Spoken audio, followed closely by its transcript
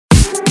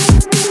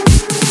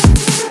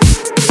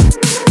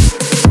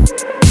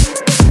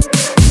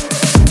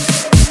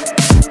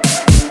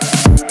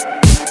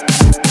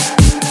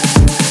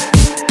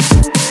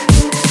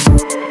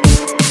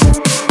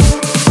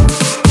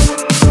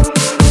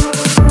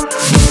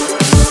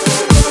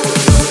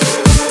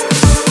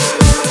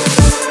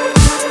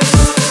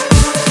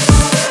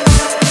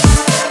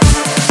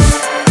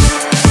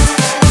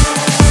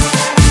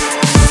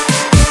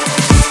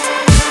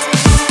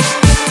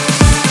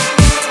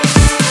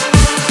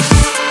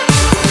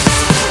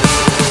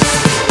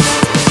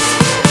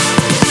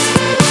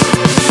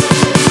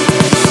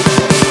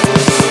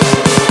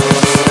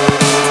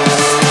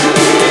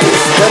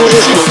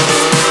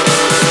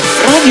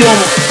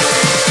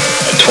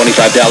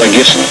$25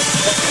 gifts.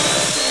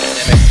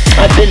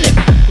 I've been there.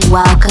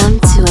 Welcome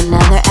to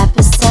another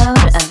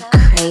episode of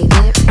Crave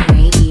It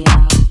Radio.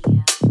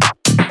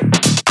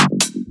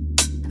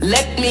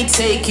 Let me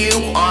take you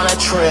on a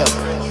trip.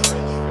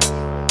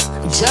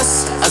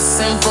 Just a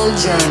simple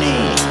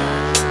journey.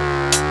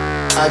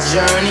 A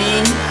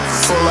journey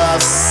full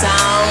of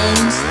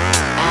sounds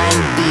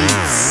and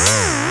beats.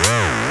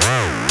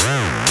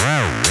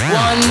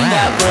 One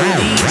that will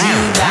lead you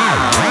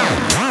down,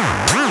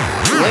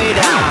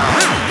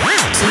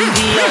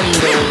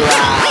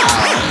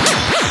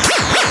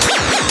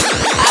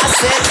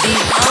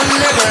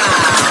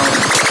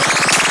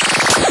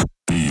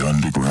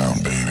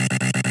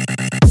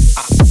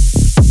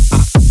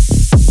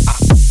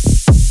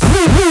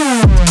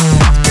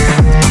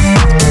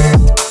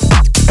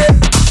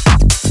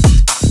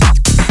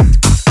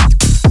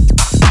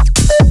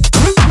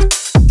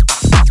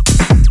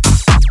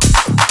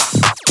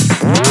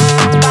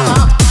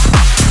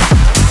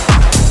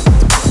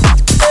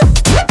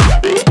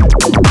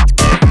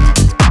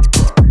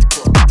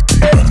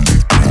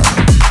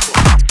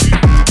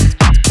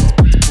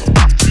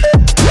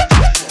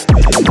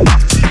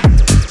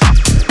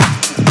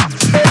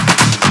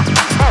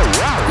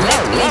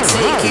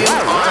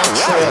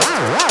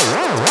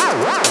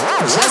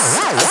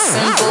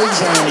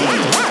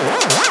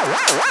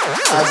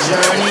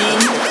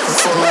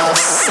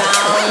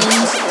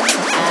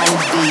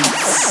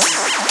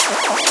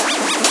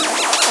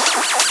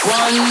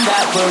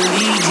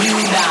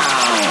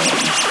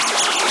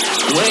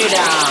 way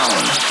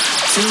down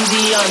to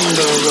the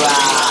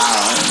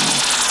underground.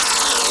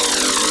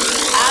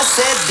 I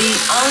said the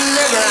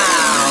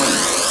underground.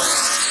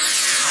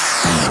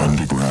 The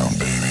underground,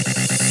 baby.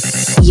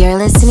 You're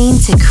listening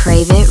to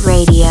Crave It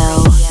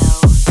Radio.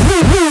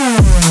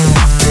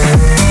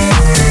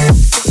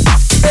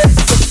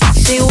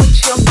 See what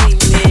your name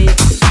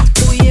is.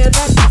 Oh yeah,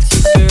 that's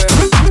it, girl.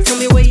 Tell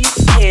me where you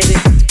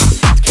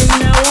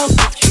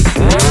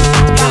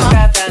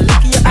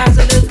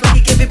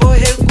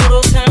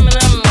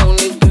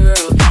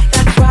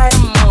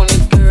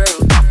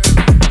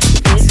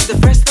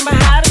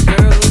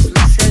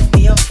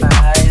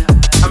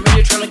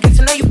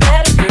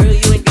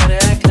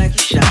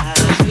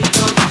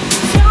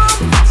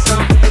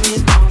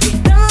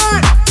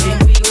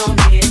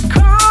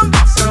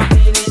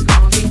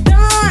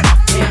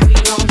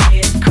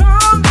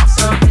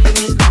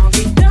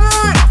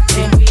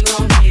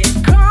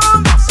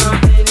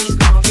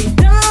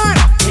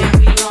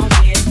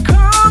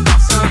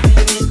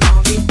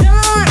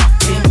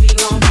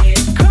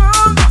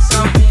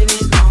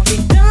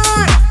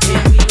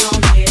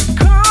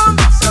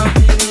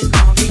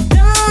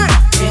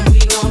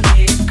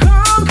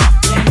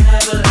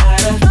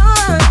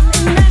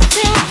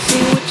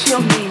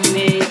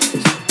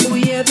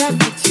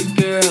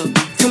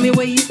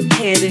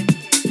headed.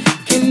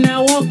 Can I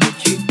walk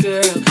with you,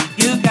 girl?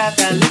 Got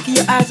that look in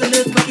your eyes, a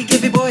little like you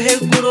give me boy hell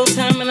good old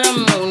time, and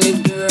I'm on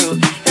it, girl.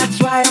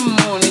 That's right, I'm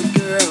on it,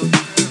 girl.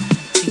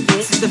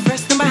 This is the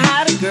first time I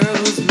had a girl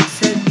who's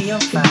set me on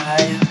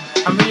fire.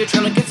 I'm really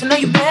trying to get to know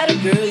you better,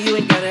 girl. You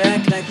ain't gotta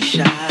act like you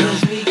shy.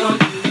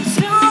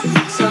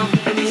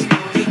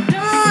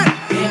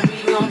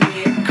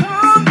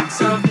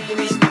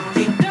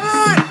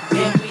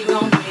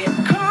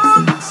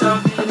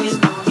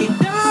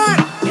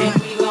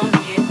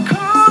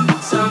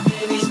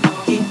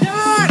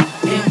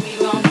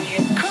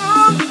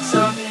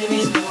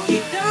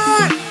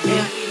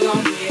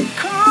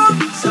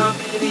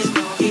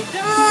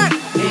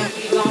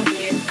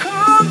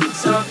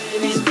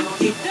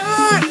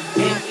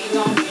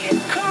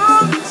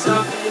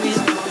 Something is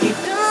gonna get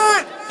done.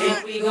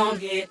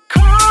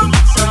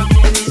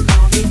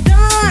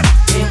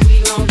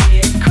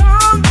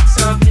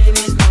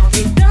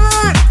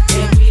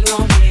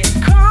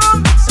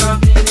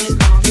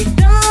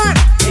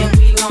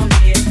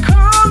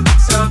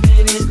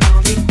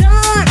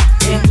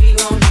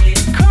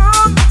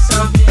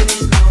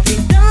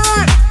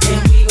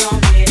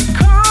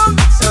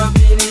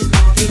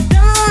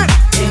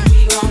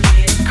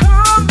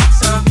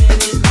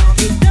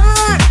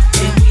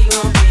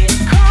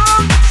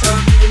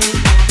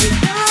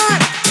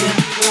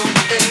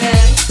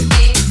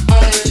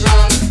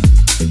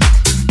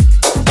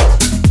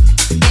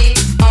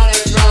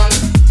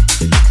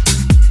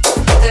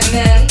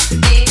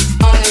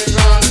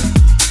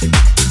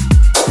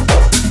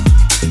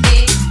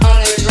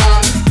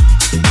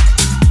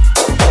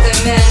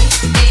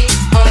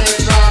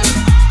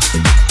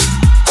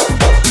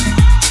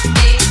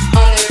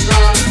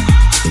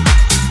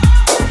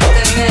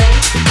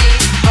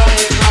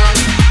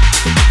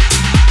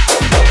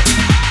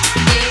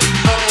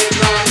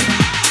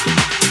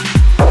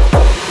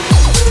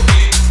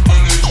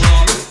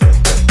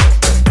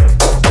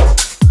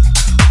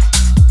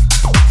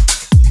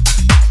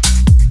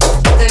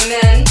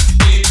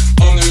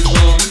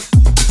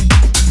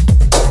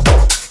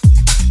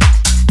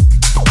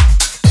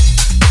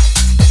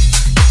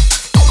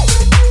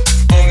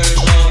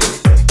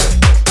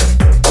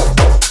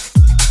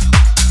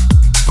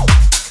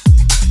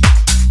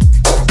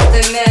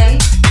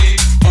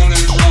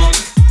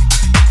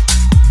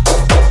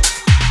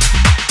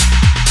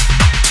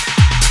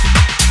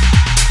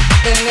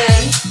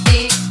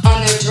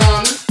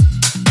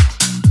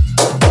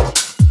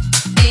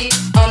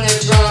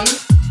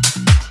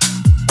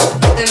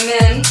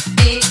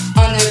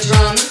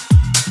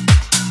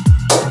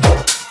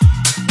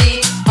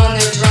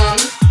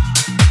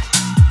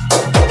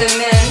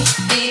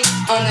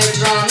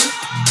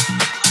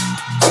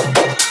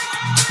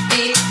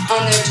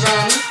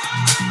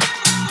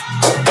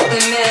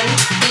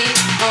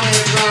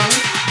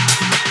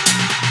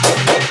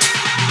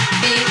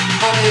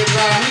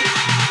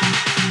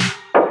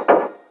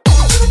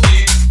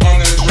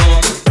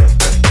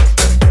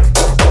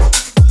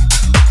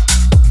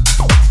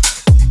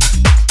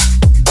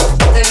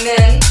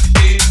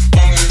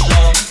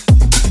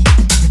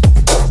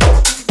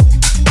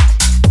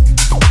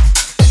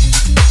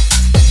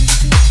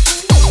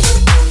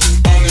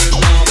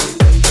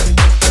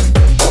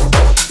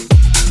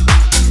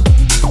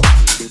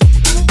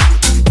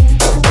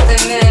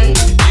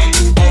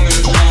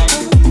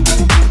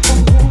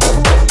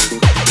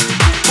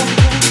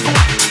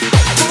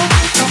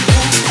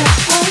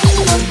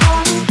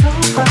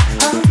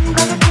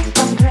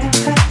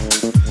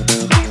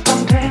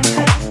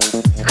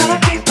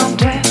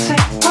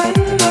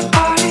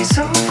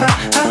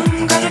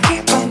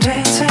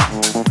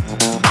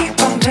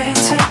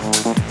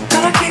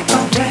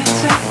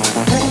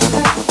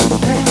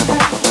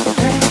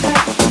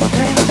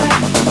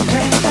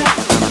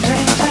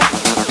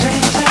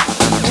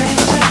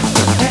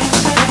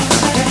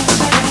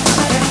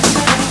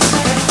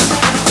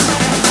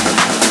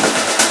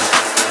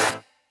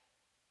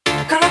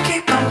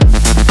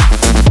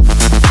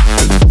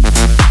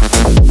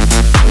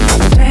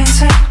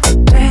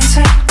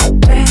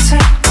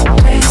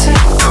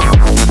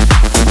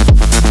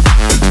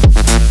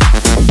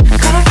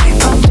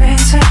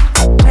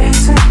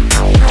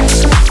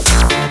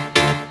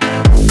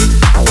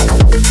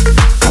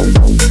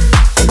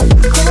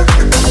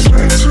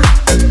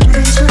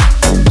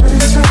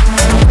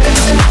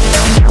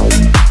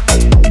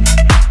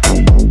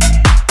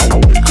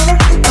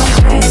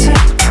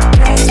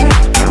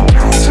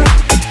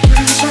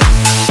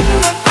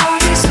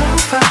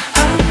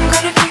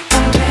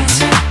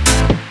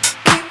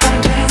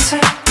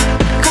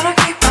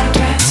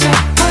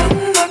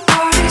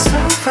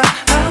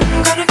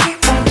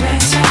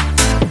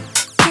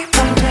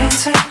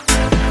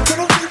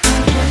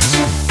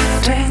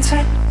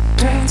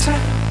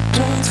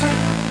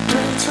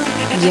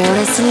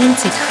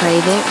 to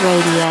Crave It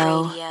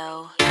Radio.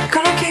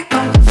 Gonna keep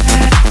on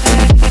dancing,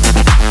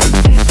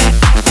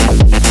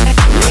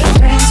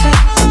 dancing,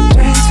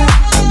 dancing,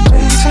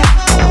 dancing.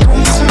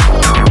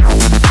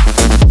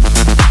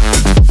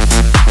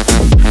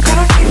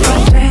 Gonna keep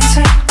on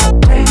dancing,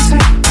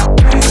 dancing,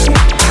 dancing. Dancing, dancing,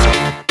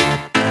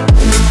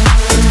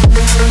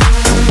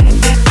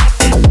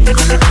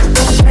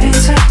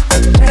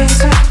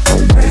 dancing.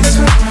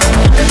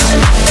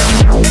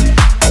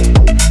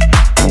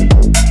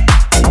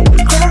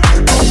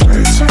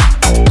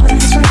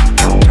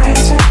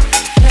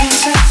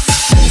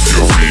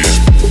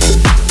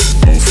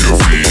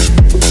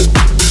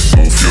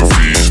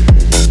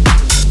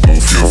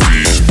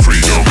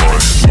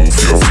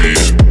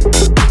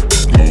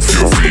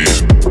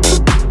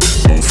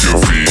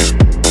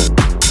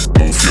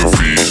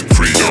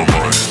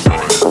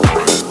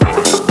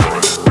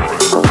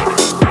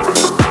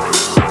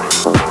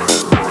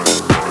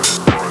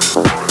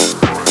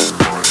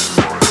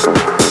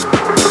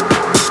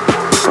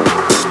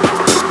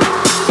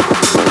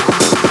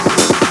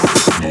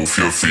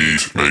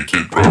 Make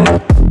it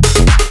right.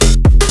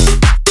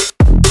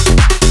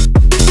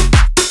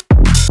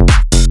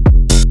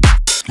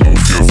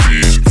 Move your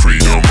feet, free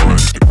your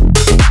mind.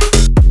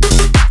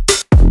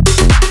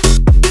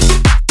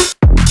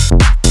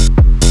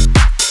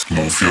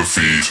 Move your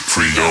feet,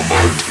 free your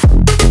mind.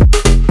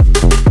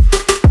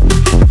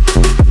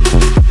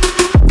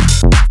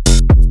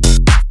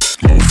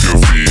 Move your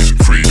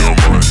feet, free your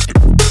mind.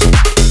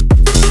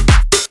 Move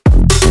your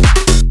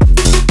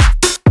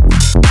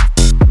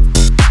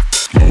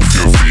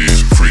feet,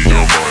 free your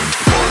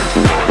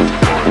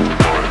mind.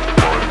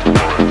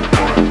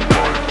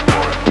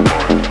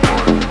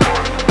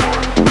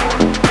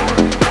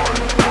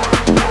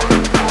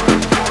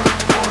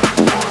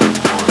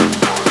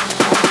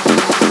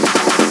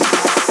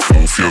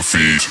 Move your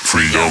feet,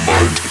 free your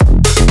mind.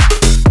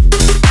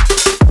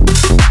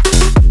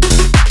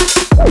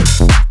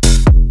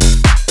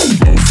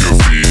 Move your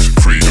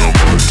feet, free your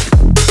mind.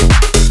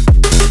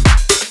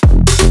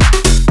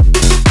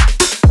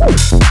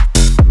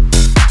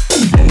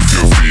 Move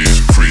your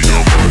feet, free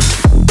your mind.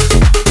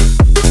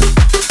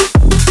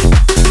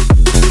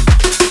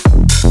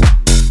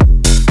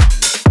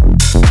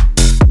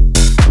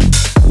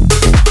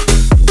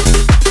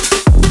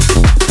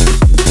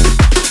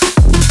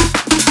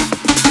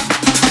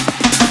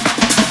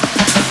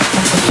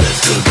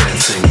 Let's go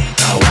dancing.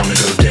 I wanna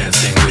go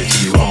dancing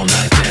with you all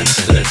night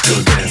dancing. Let's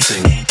go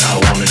dancing. I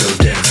wanna go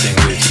dancing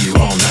with you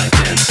all night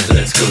dancing.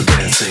 Let's go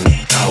dancing.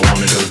 I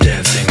wanna go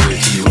dancing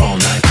with you all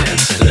night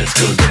dancing. Let's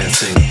go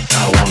dancing.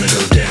 I wanna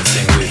go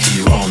dancing with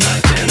you all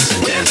night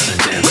dancing, dancing,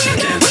 dancing,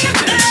 dancing,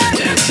 dancing,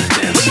 dancing,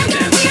 dancing,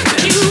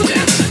 dancing, dancing,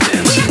 dancing,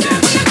 dancing,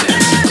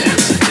 dancing,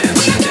 dancing, dancing.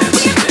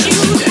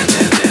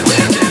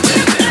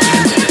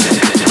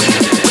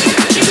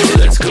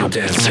 Let's go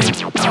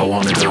dancing. I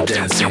wanna go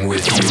dancing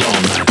with you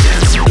all night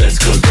dancing. Let's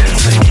go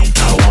dancing. I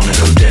wanna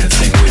go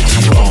dancing with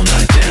you all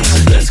night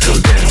dancing. Let's go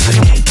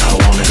dancing. I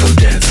wanna go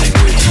dancing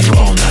with you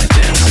all night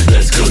dancing.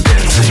 Let's go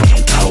dancing.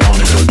 I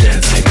wanna go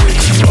dancing with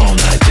you all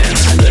night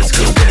dancing. Let's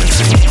go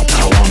dancing. I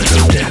wanna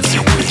go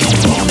dancing with you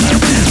all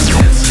night dancing.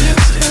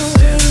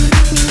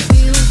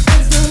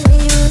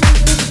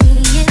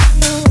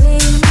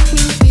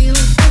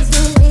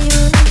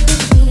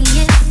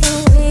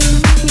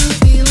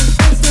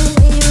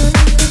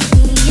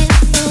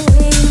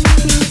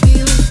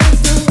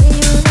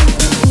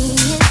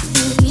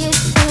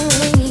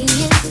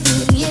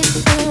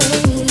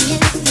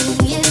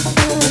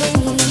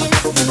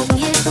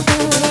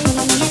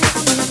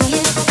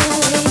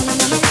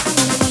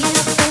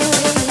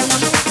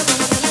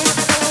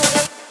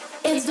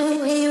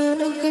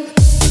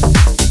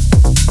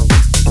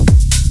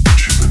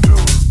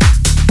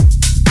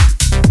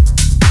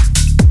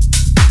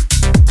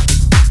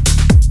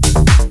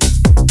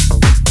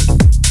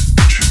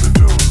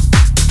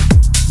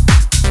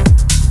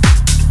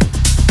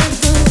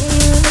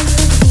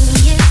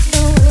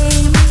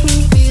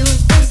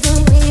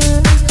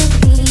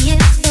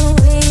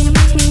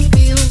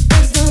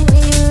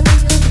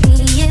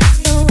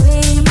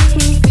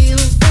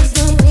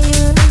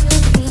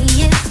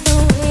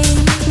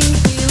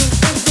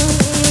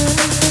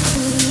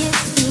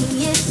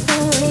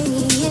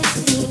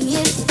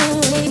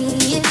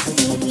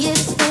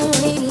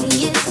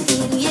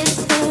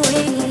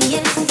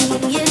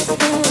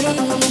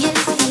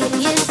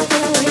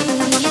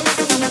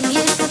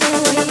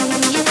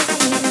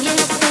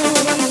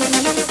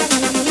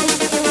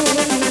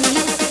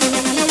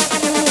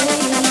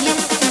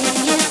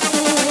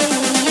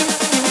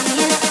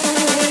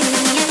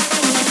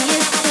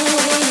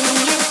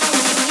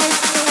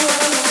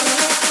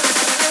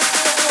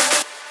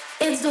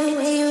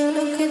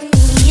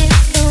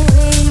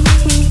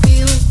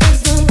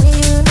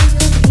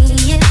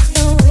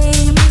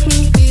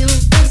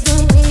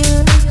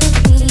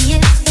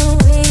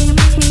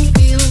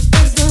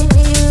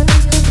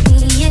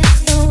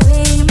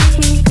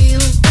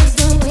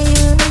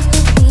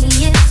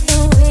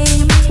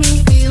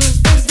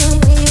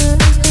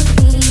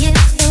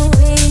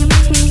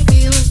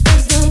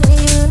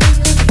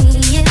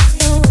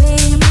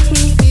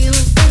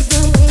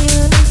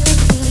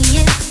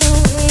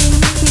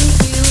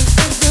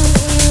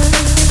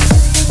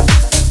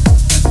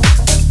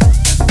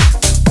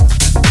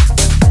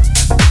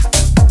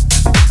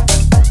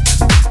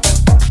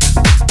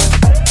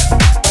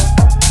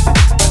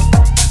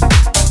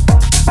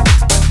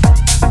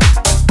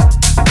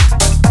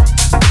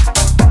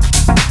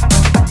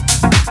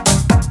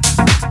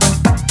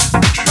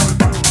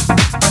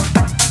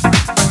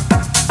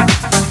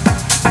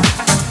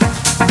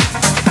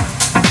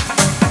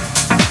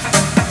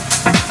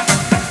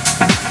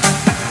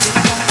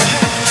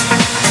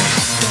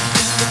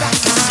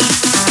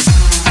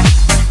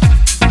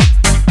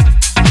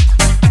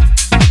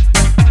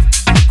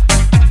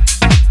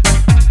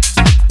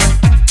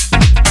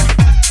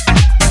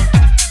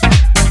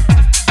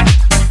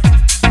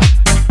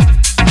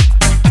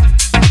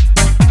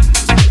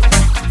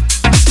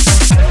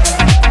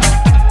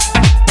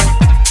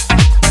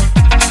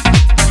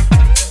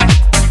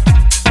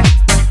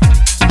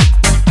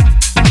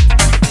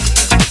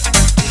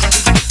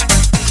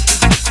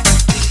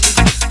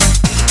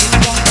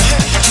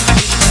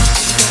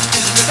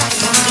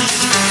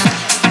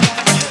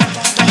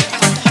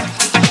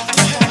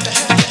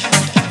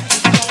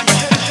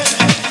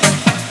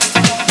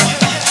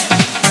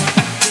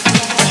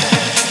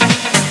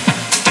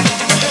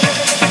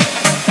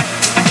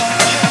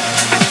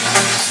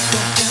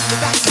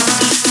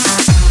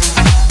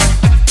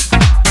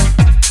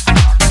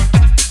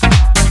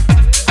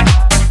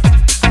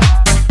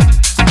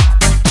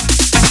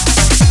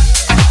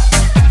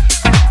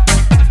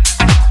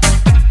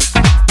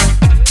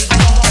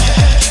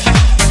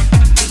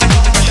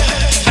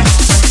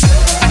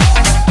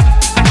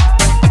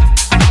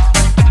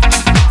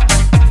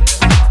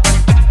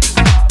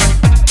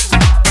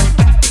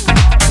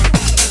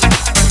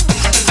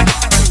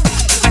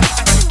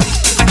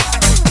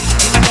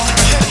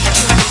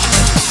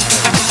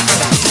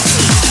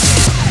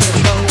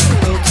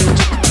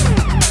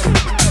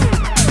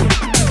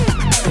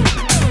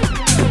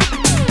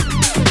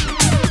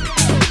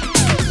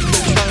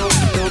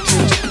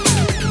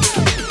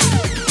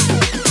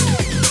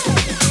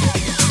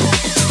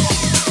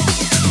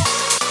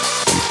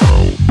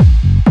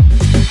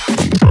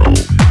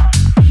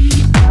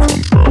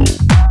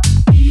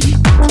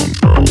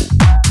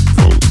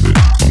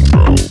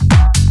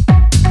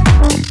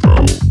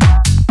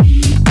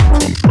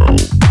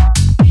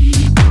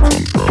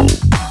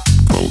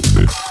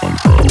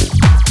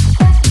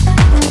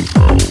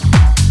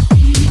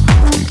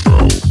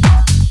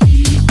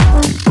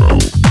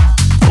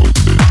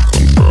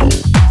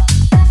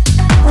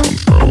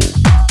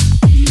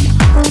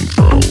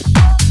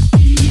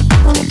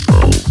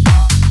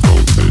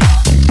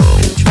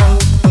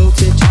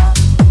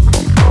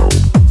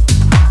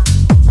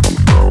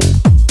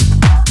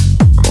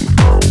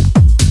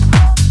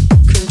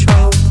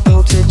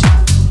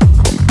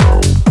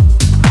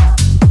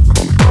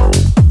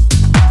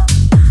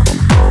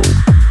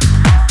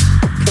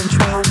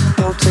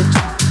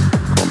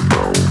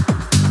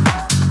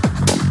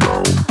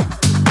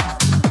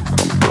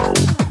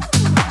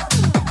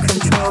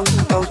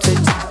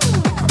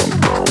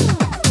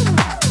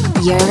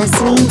 You're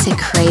listening to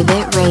Crave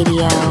It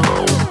Radio.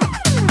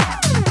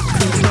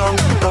 Control,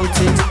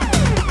 rotate.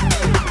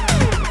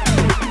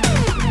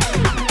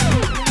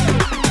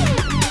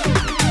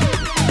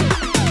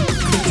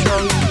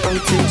 Control,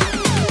 rotate.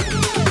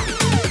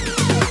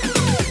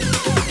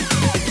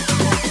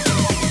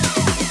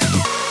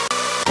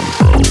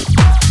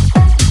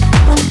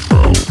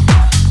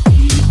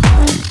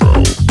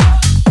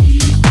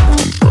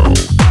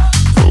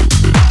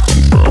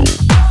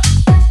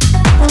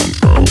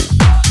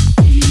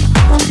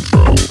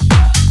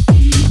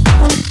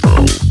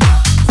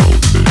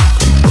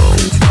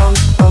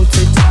 Control,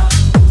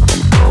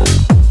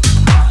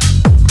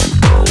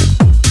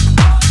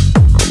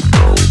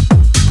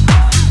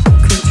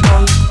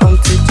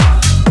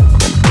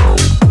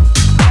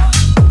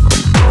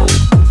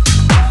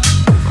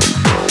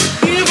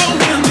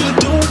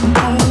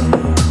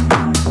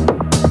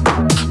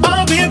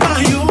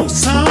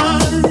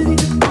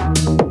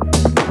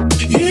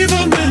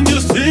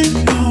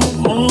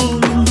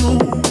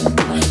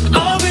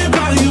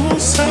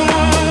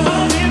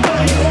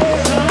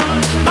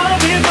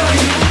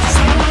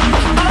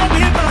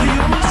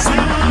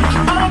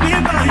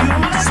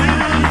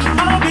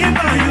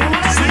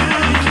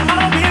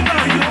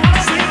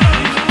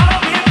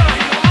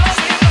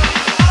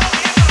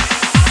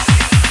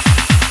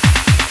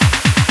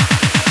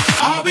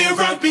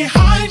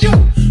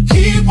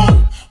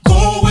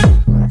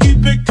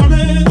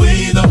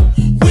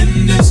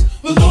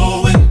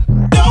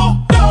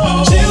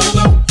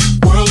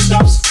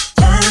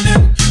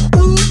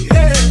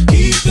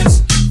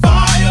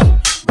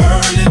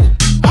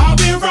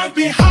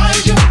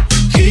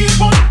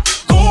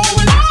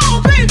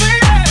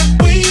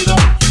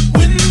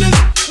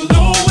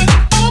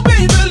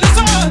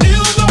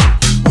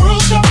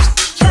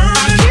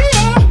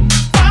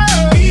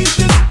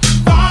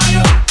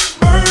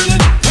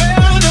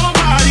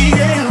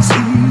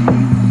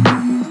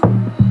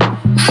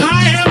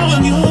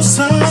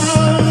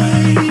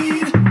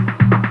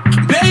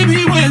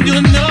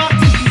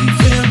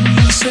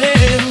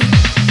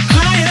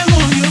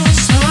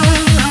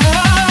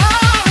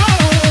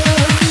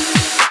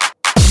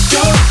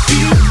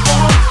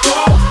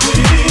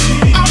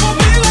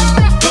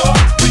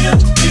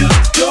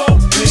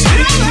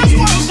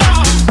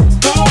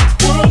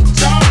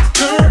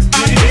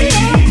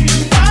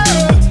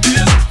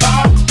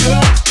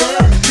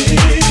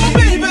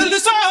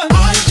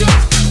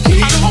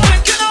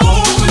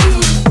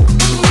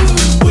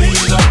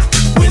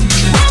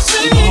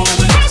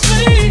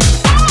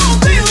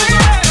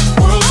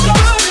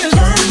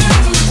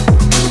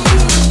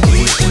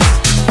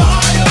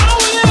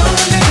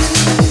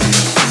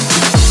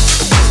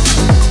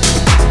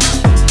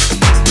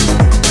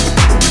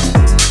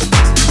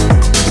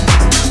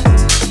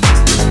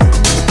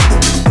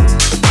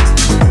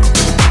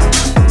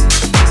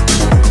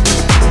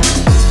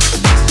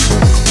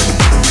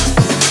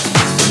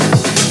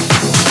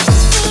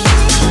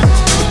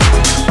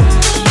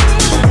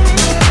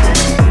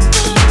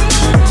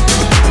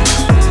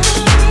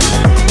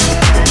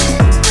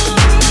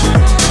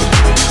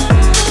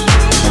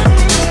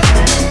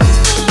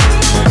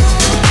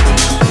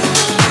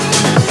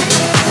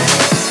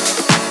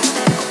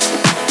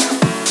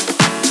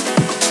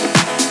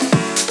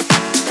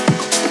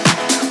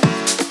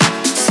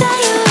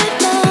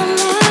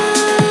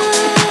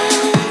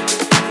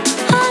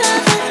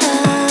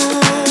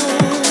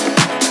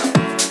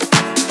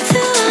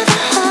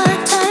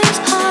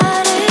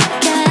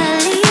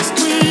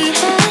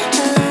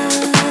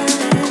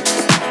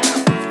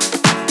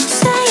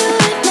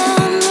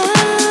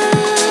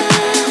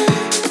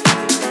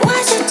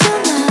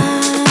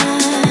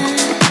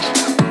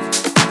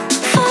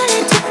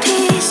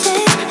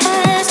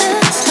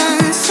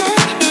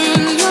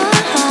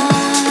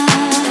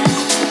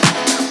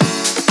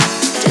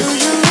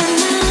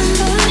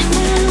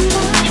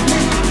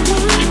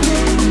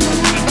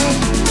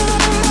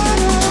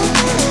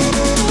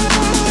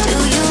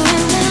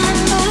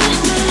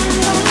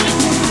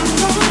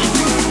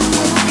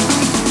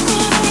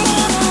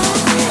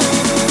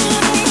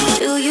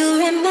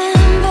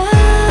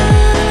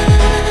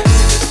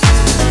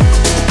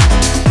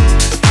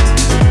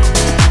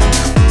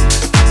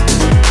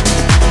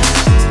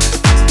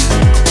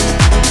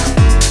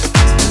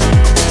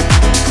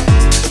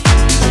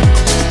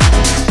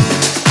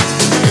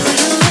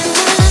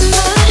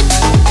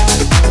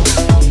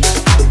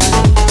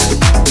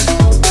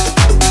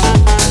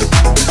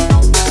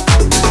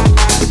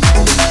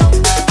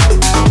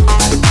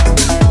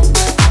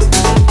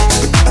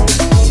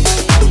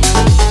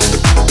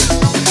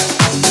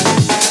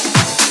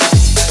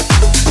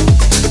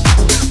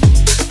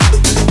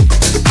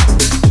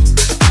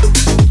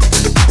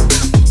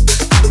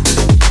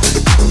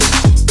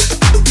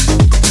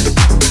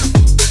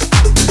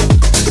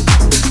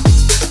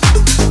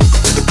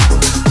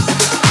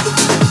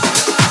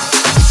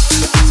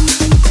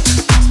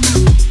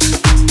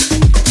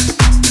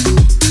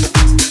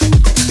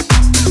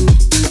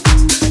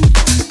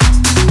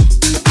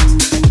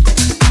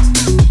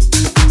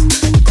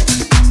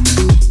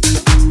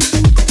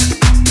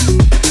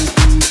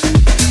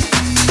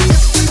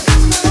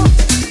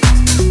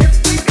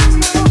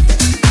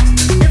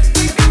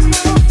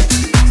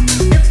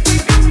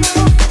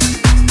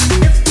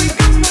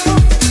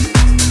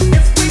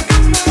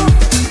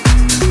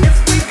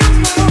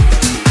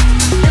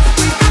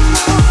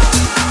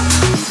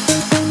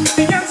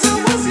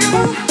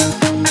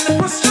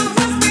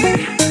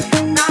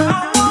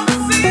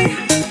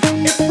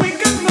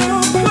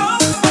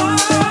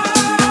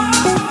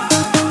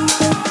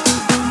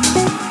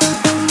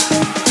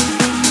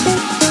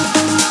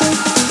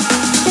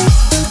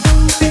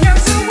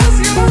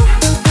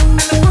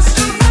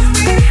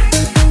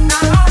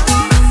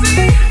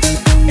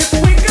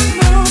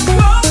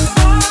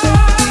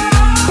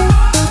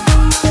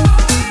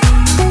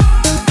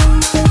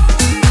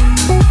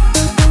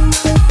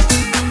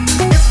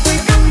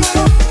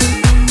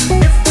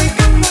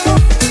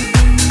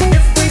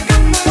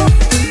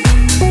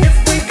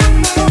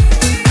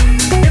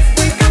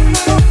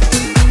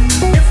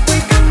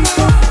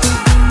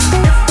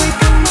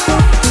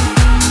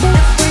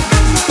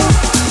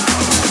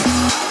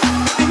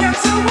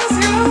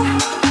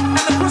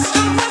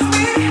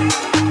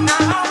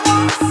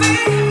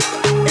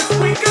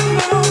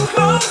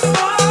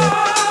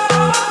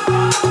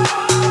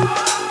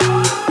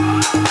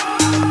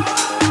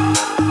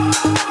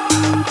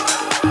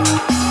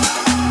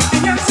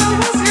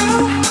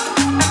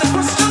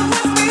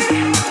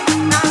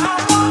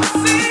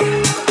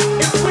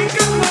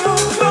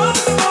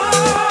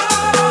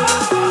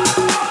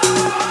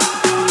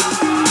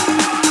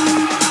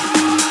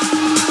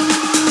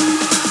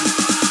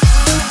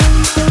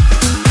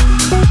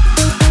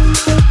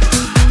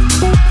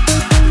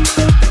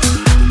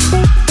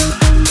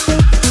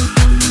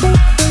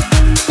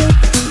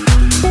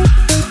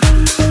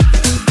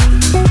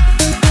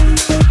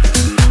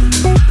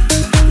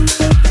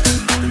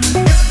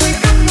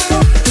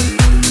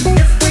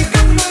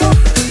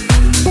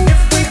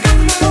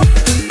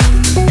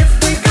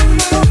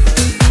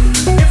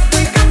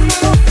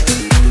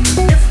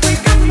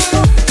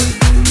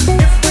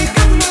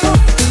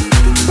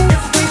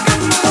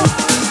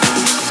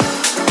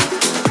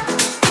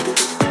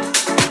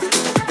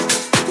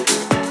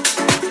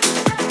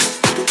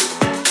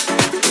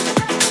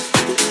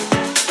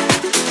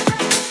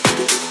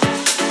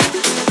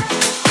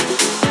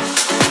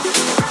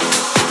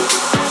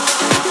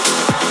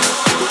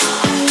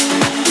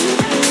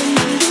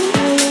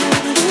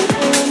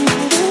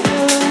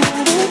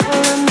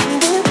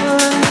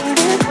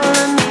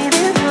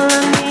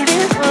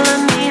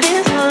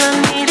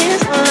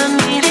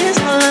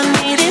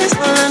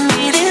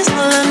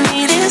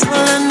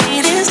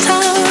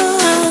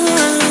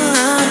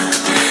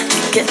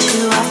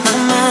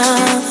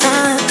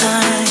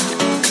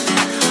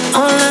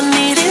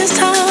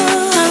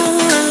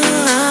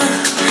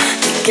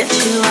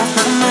 get you off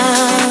my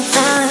mind.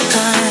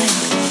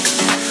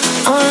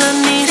 All I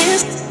need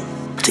is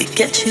to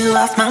get you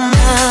off my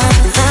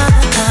mind.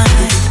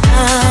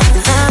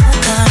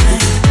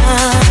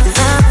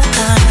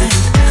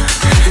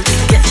 To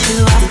get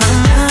you off my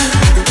mind.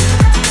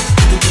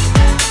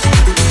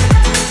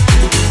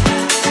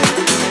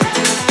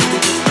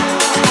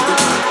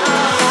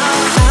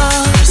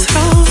 Out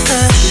through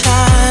the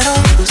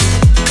shadows,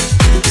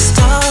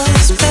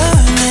 stars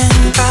burning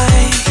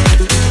bright.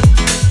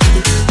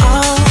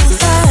 All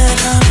that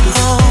I'm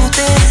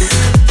holding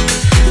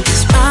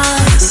is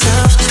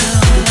myself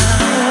tonight.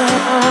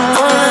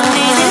 All I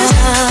need is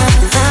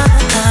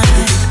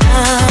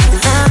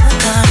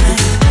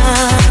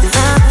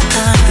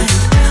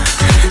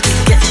to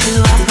get you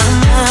off my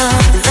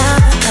mind.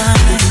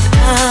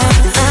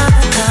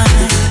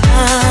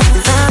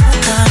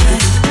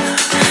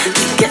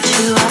 To get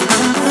you off my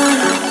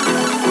mind.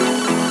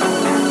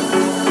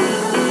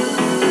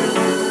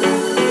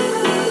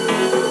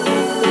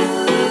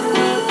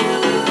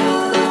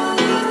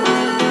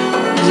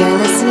 You're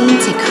listening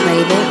to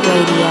Crave It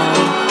Radio.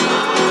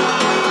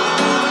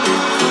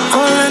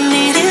 All I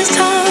need is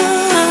time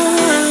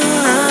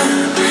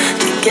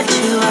to get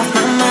you off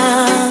my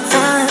mind.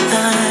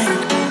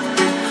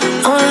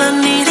 All I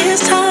need is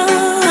time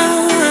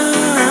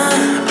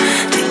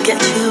to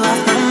get you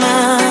off my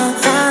mind.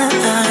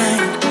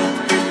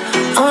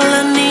 All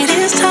I need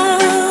is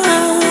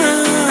time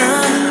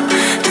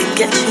to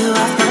get you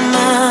off my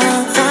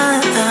mind.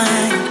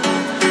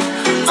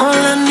 All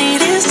I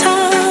need is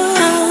time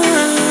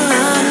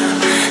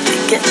to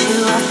get you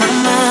off my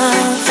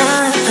mind.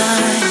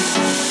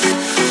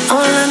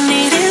 All I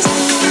need is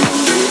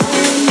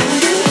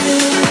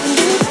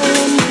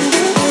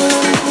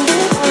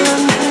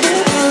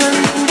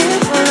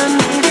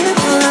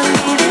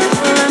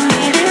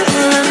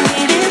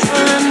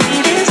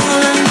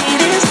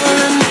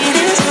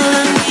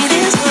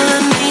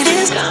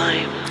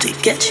to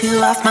get you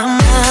off my mind. To get you off my mind. To get you off my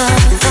mind.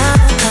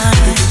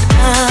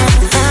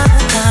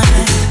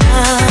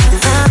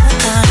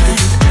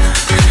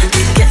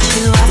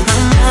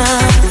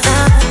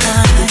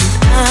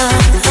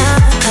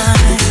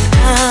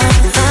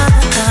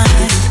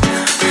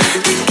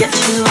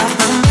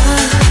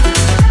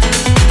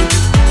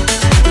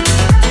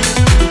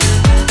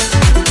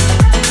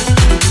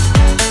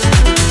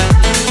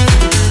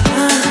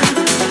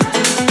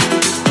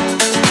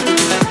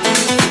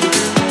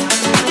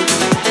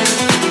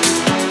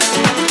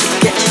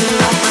 Get you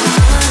off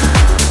my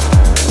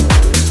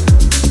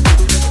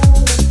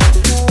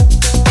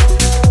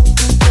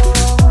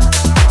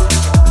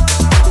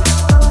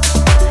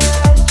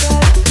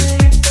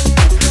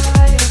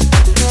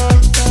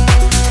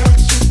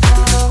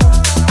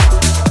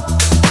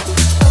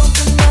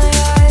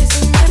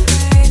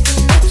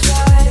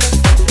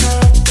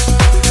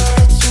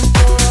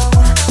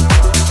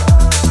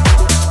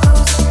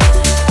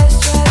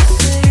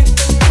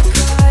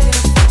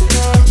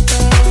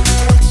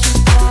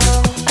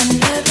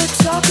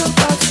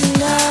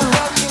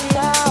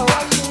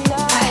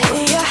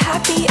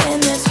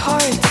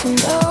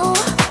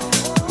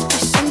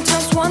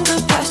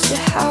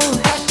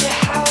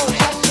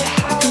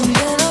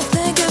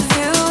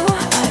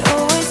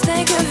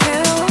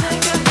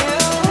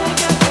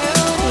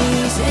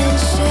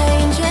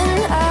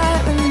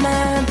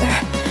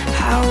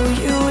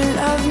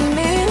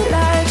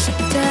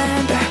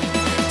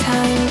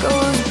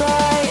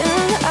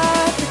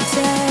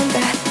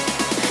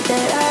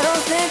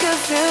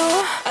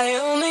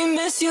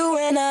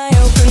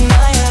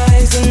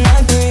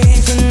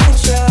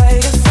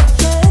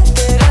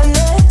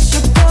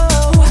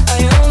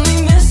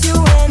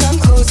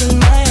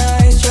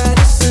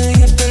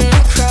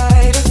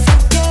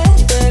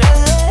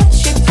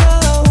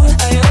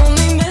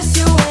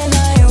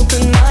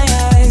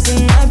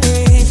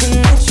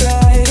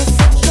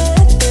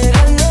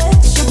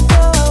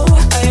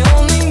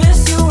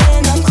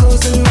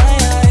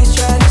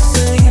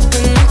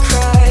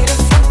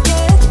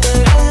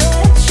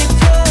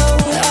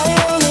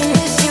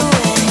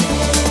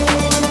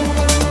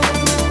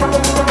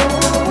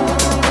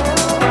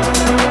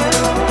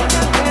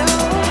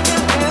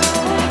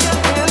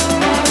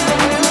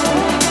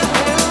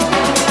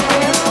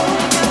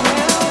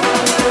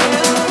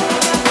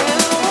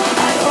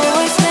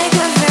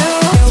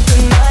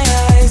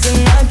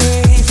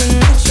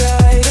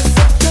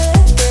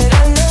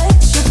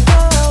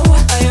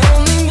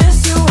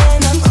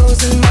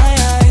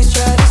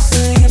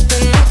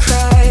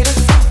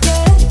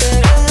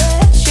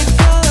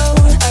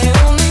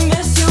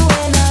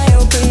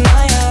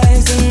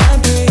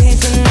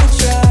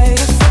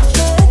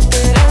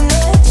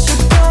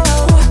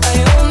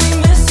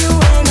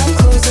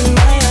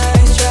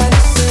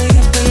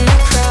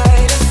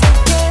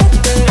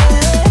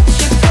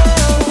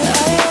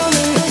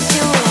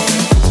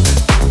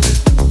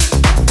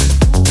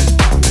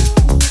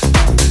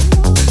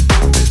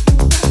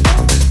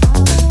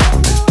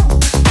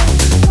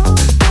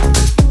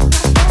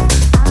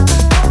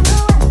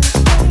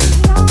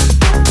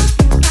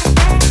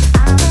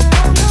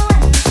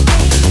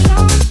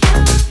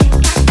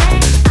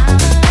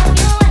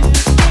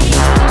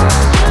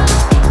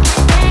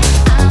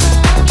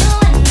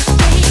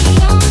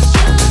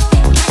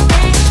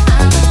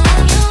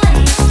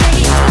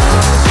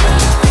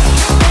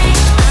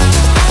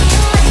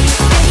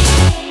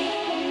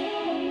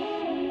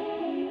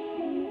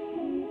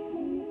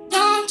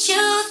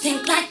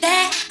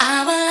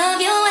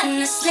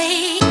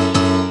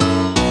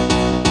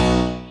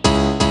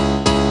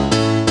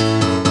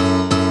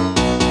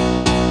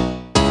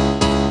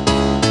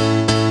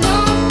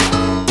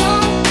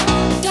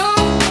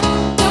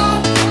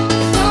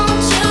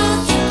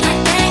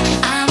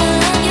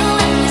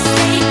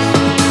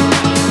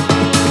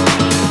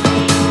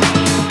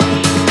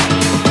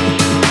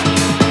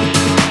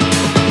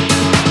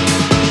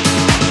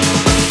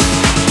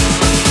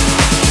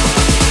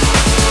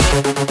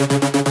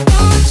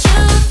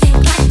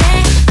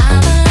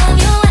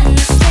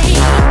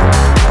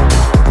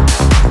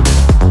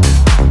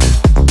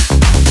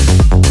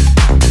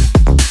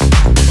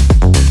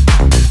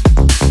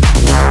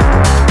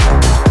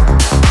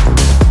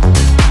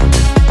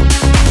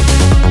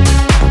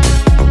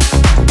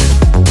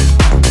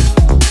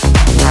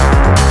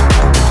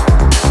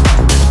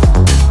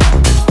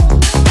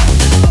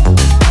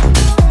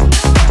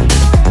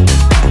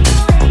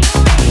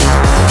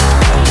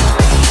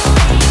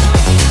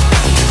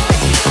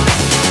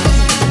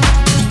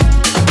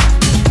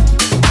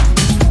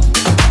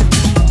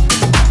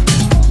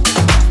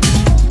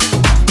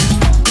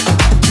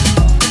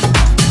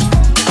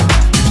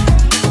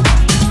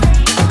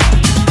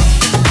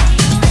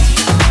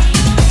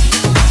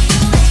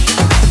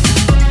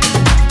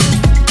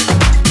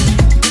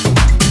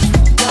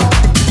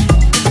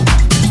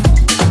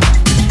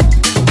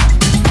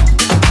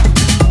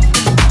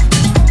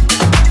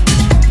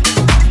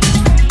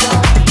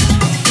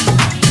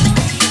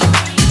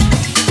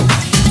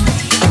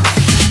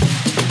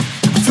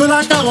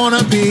like I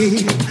wanna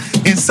be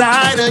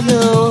inside of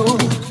you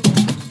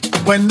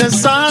when the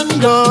sun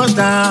goes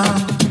down.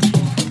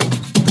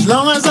 As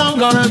long as I'm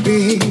gonna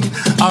be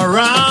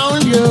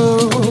around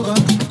you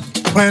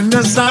when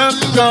the sun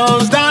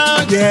goes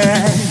down,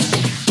 yeah.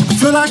 I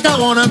feel like I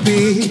wanna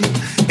be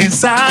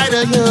inside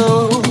of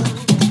you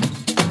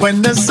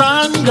when the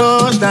sun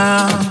goes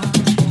down.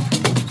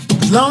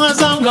 As long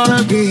as I'm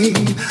gonna be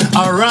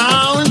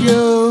around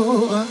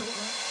you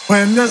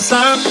when the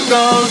sun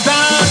goes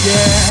down,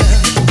 yeah.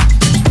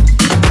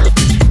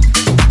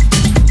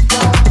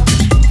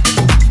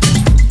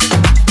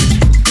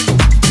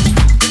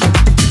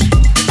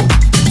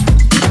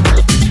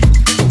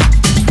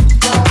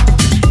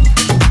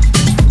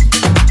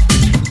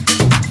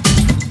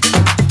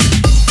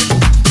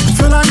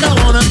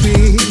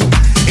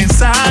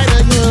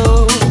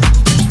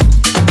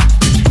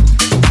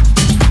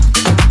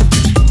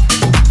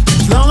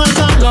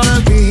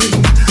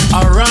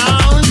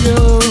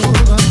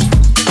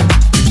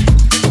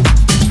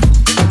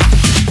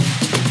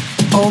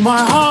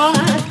 My heart,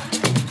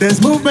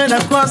 there's movement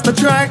across the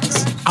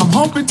tracks. I'm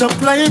hoping to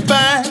play it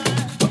back,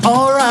 but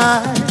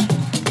alright.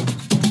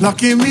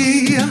 Lucky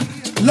me,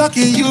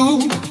 lucky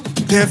you,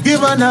 they've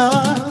given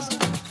us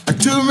a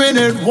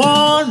 2-minute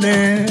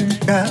warning.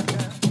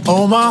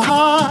 Oh my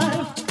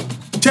heart,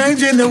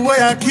 changing the way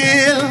I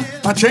kill,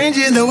 by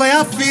changing the way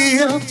I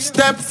feel.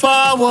 Step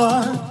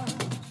forward,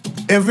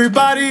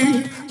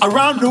 everybody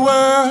around the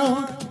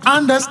world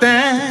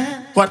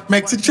understand what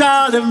makes a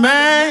child a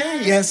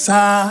man. Yes,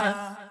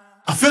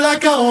 I feel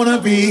like I wanna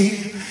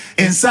be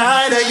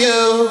inside of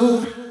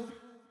you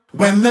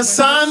when the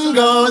sun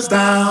goes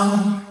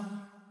down.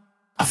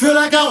 I feel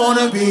like I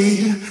wanna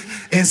be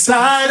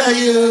inside of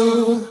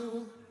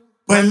you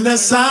when the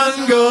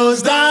sun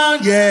goes down,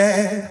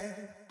 yeah.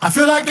 I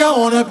feel like I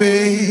wanna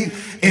be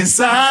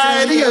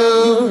inside of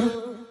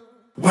you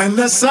when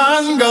the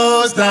sun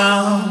goes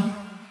down.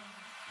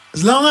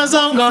 As long as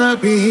I'm gonna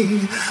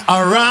be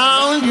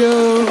around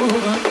you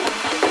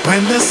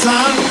when the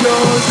sun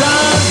goes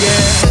down,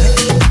 yeah.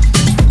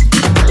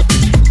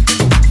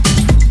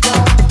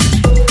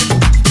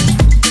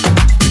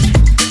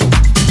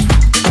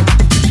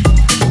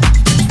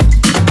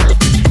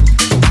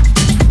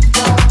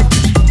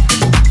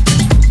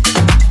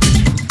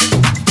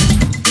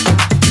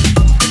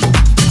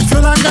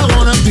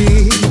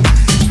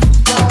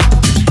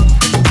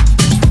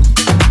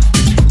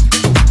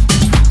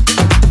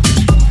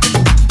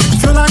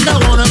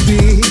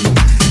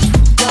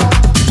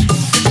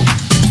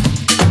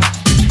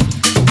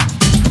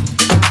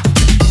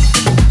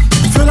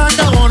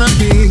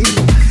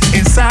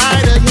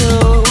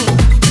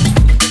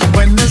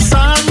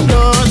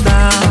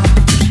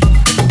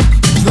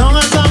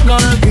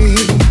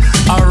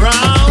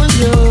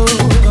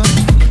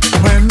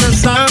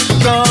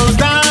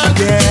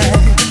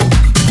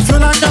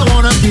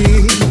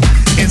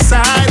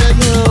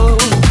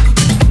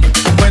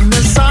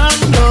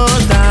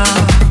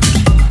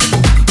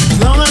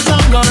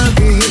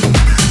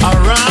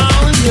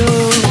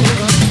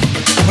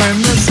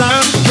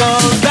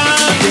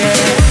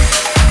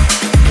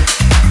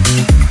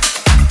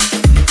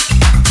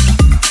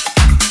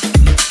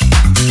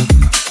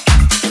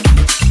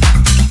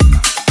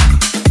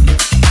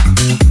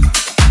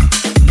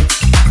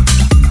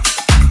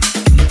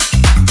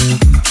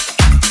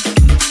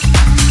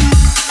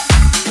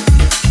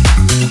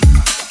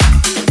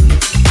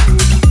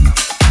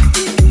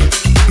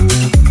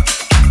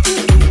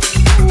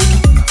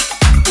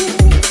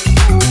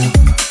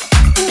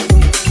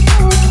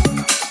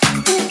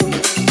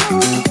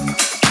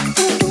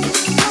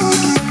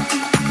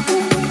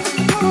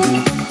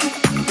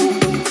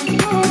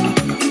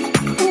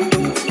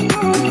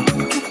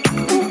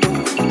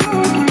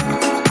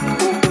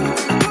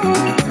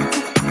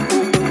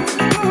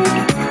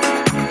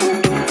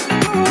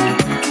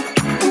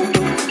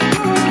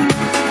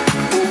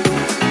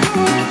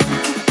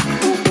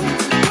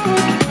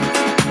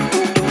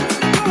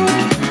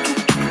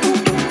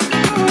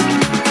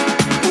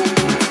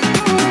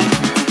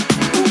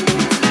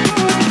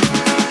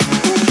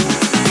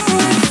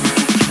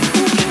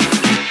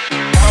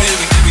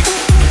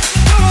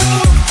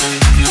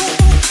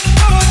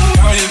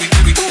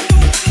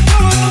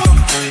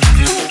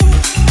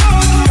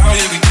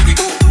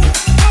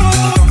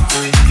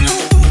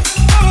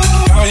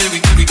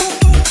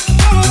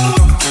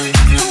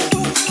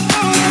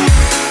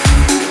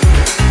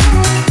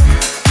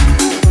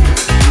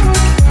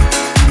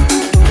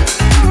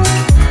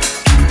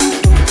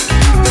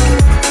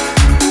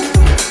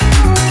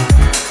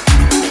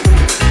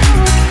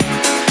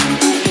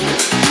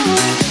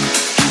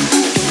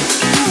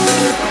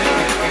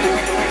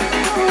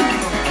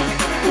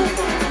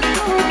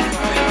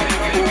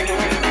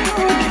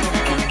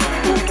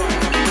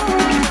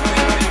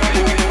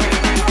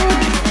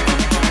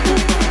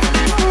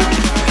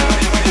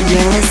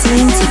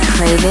 listening to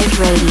Crave It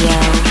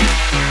Radio.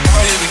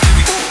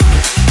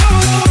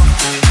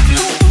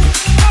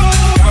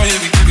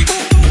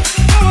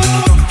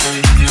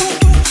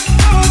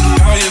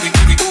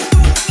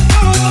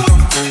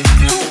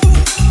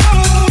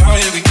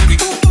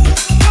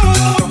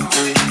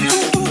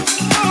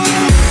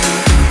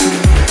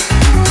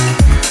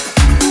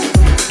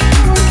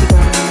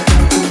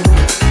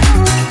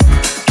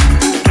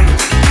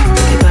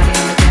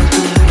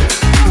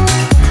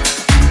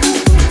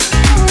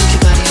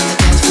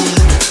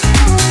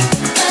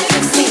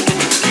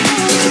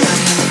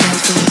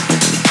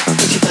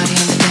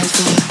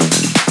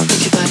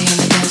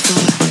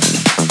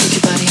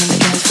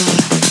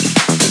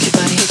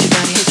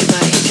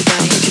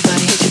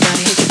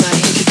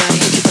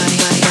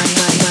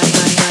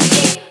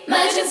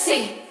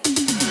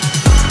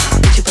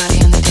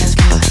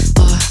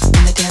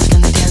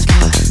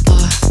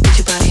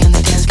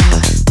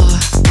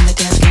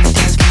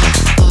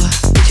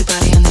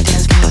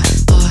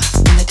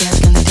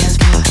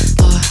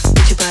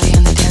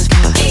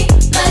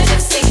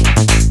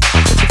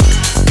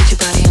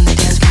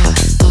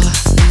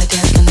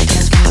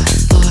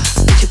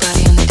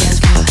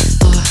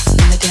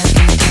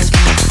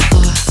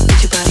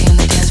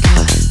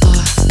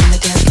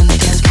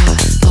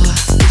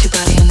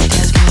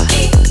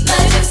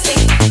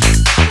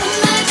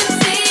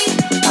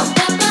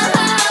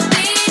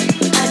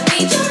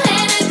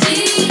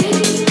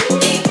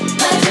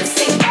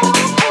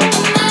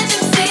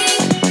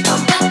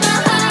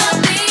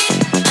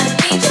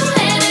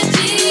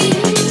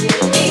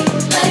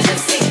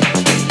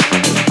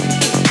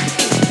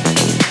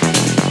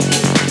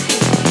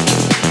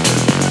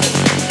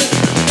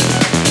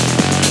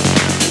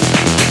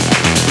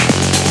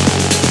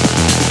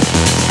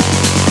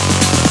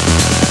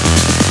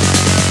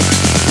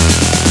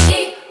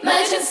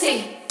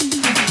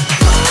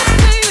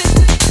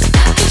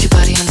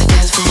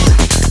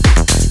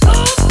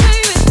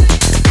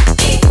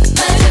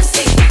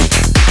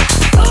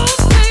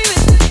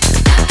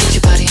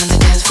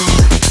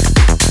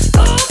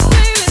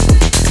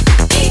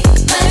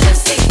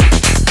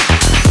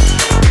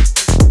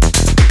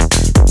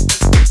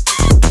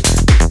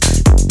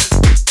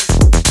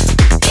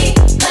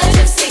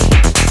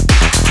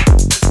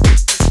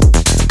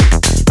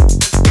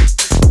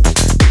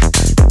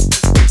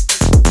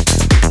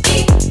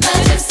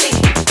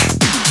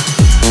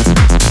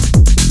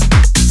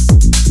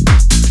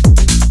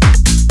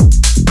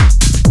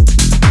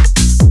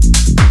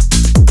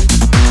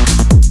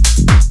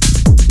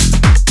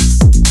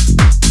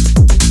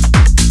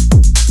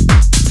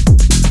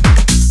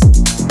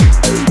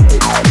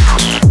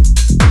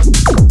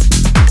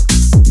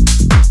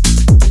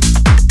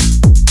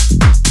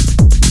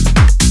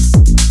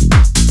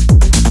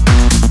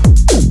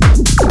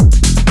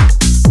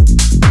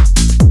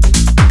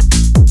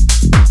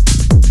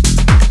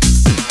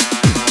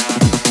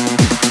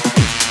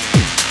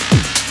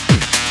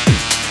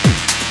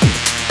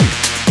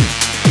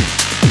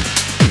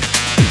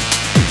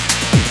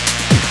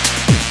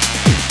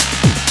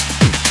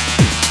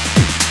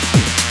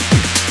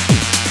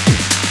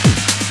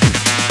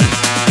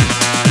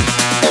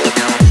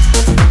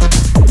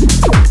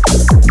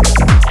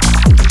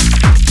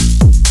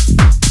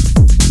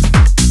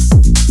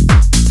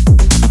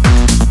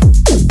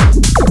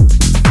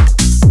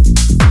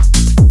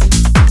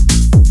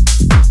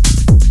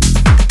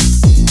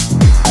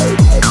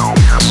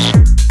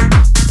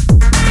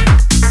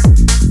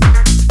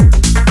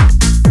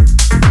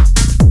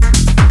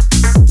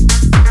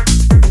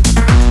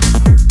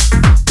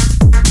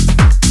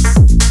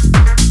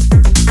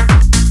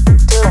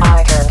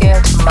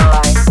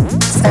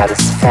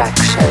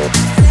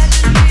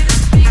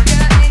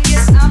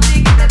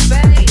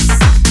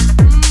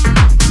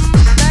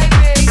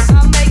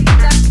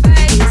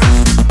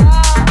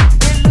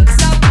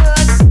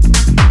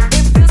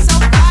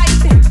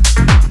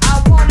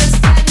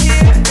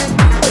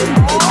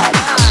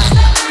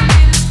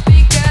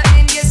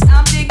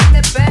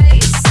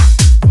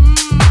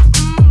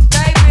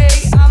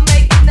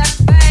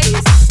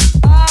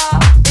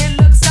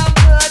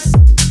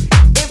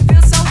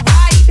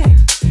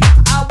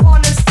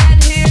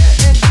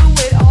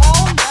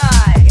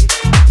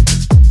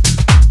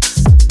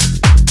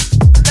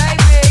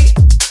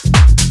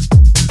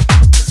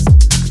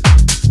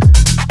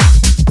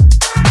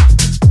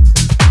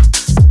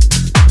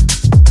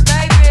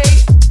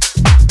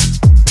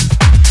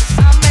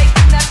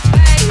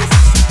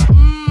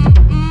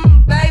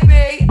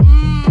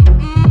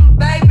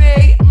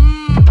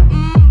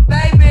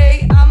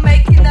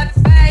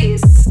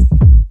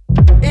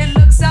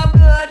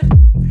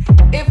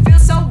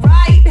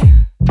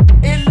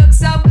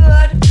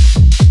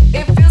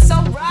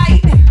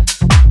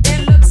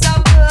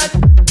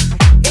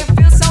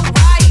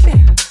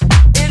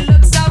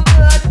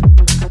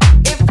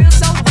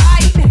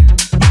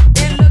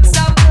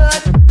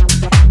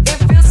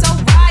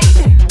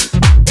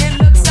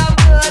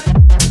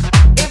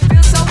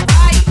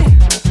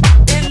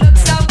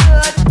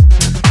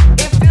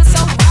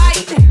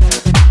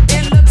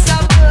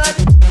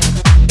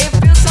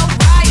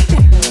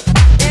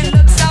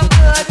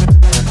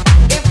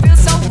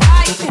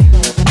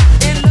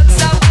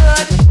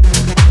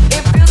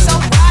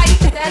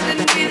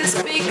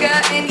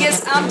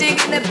 I'm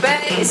digging the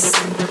bass.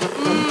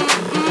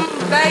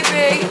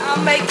 Baby,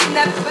 I'm making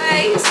that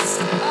face.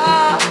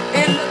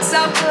 It looks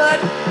so good.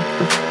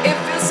 It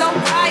feels so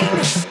right.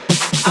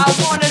 I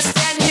wanna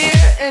stand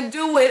here and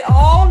do it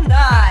all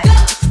night.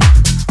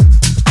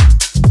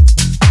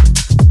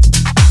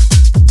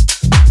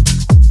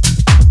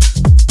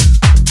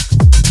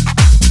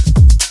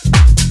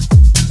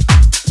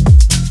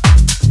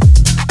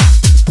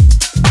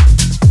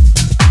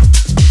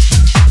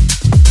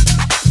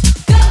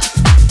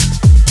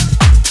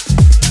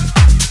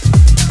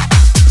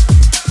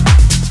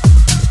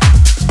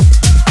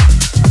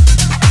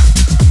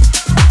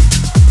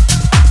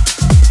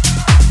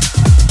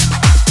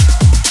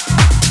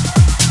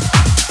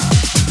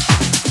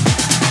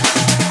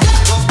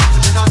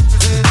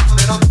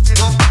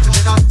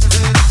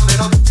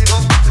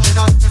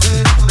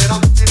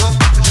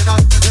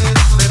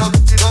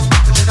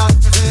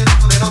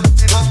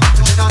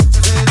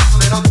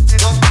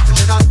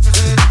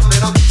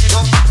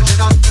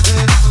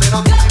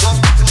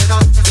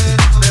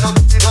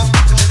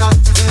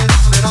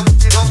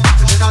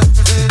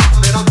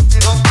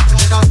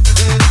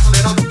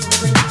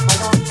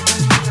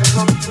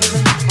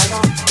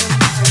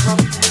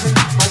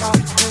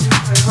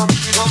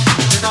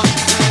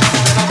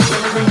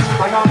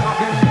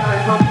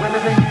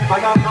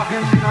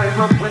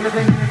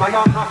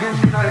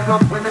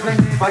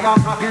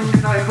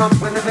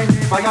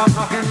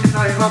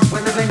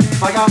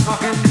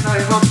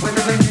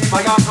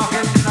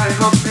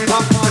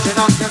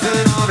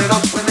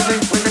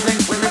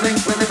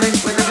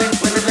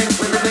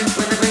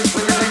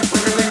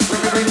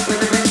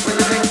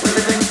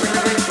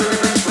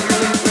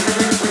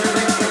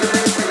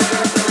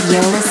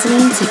 You're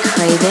listening to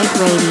Crave It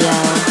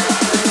Radio.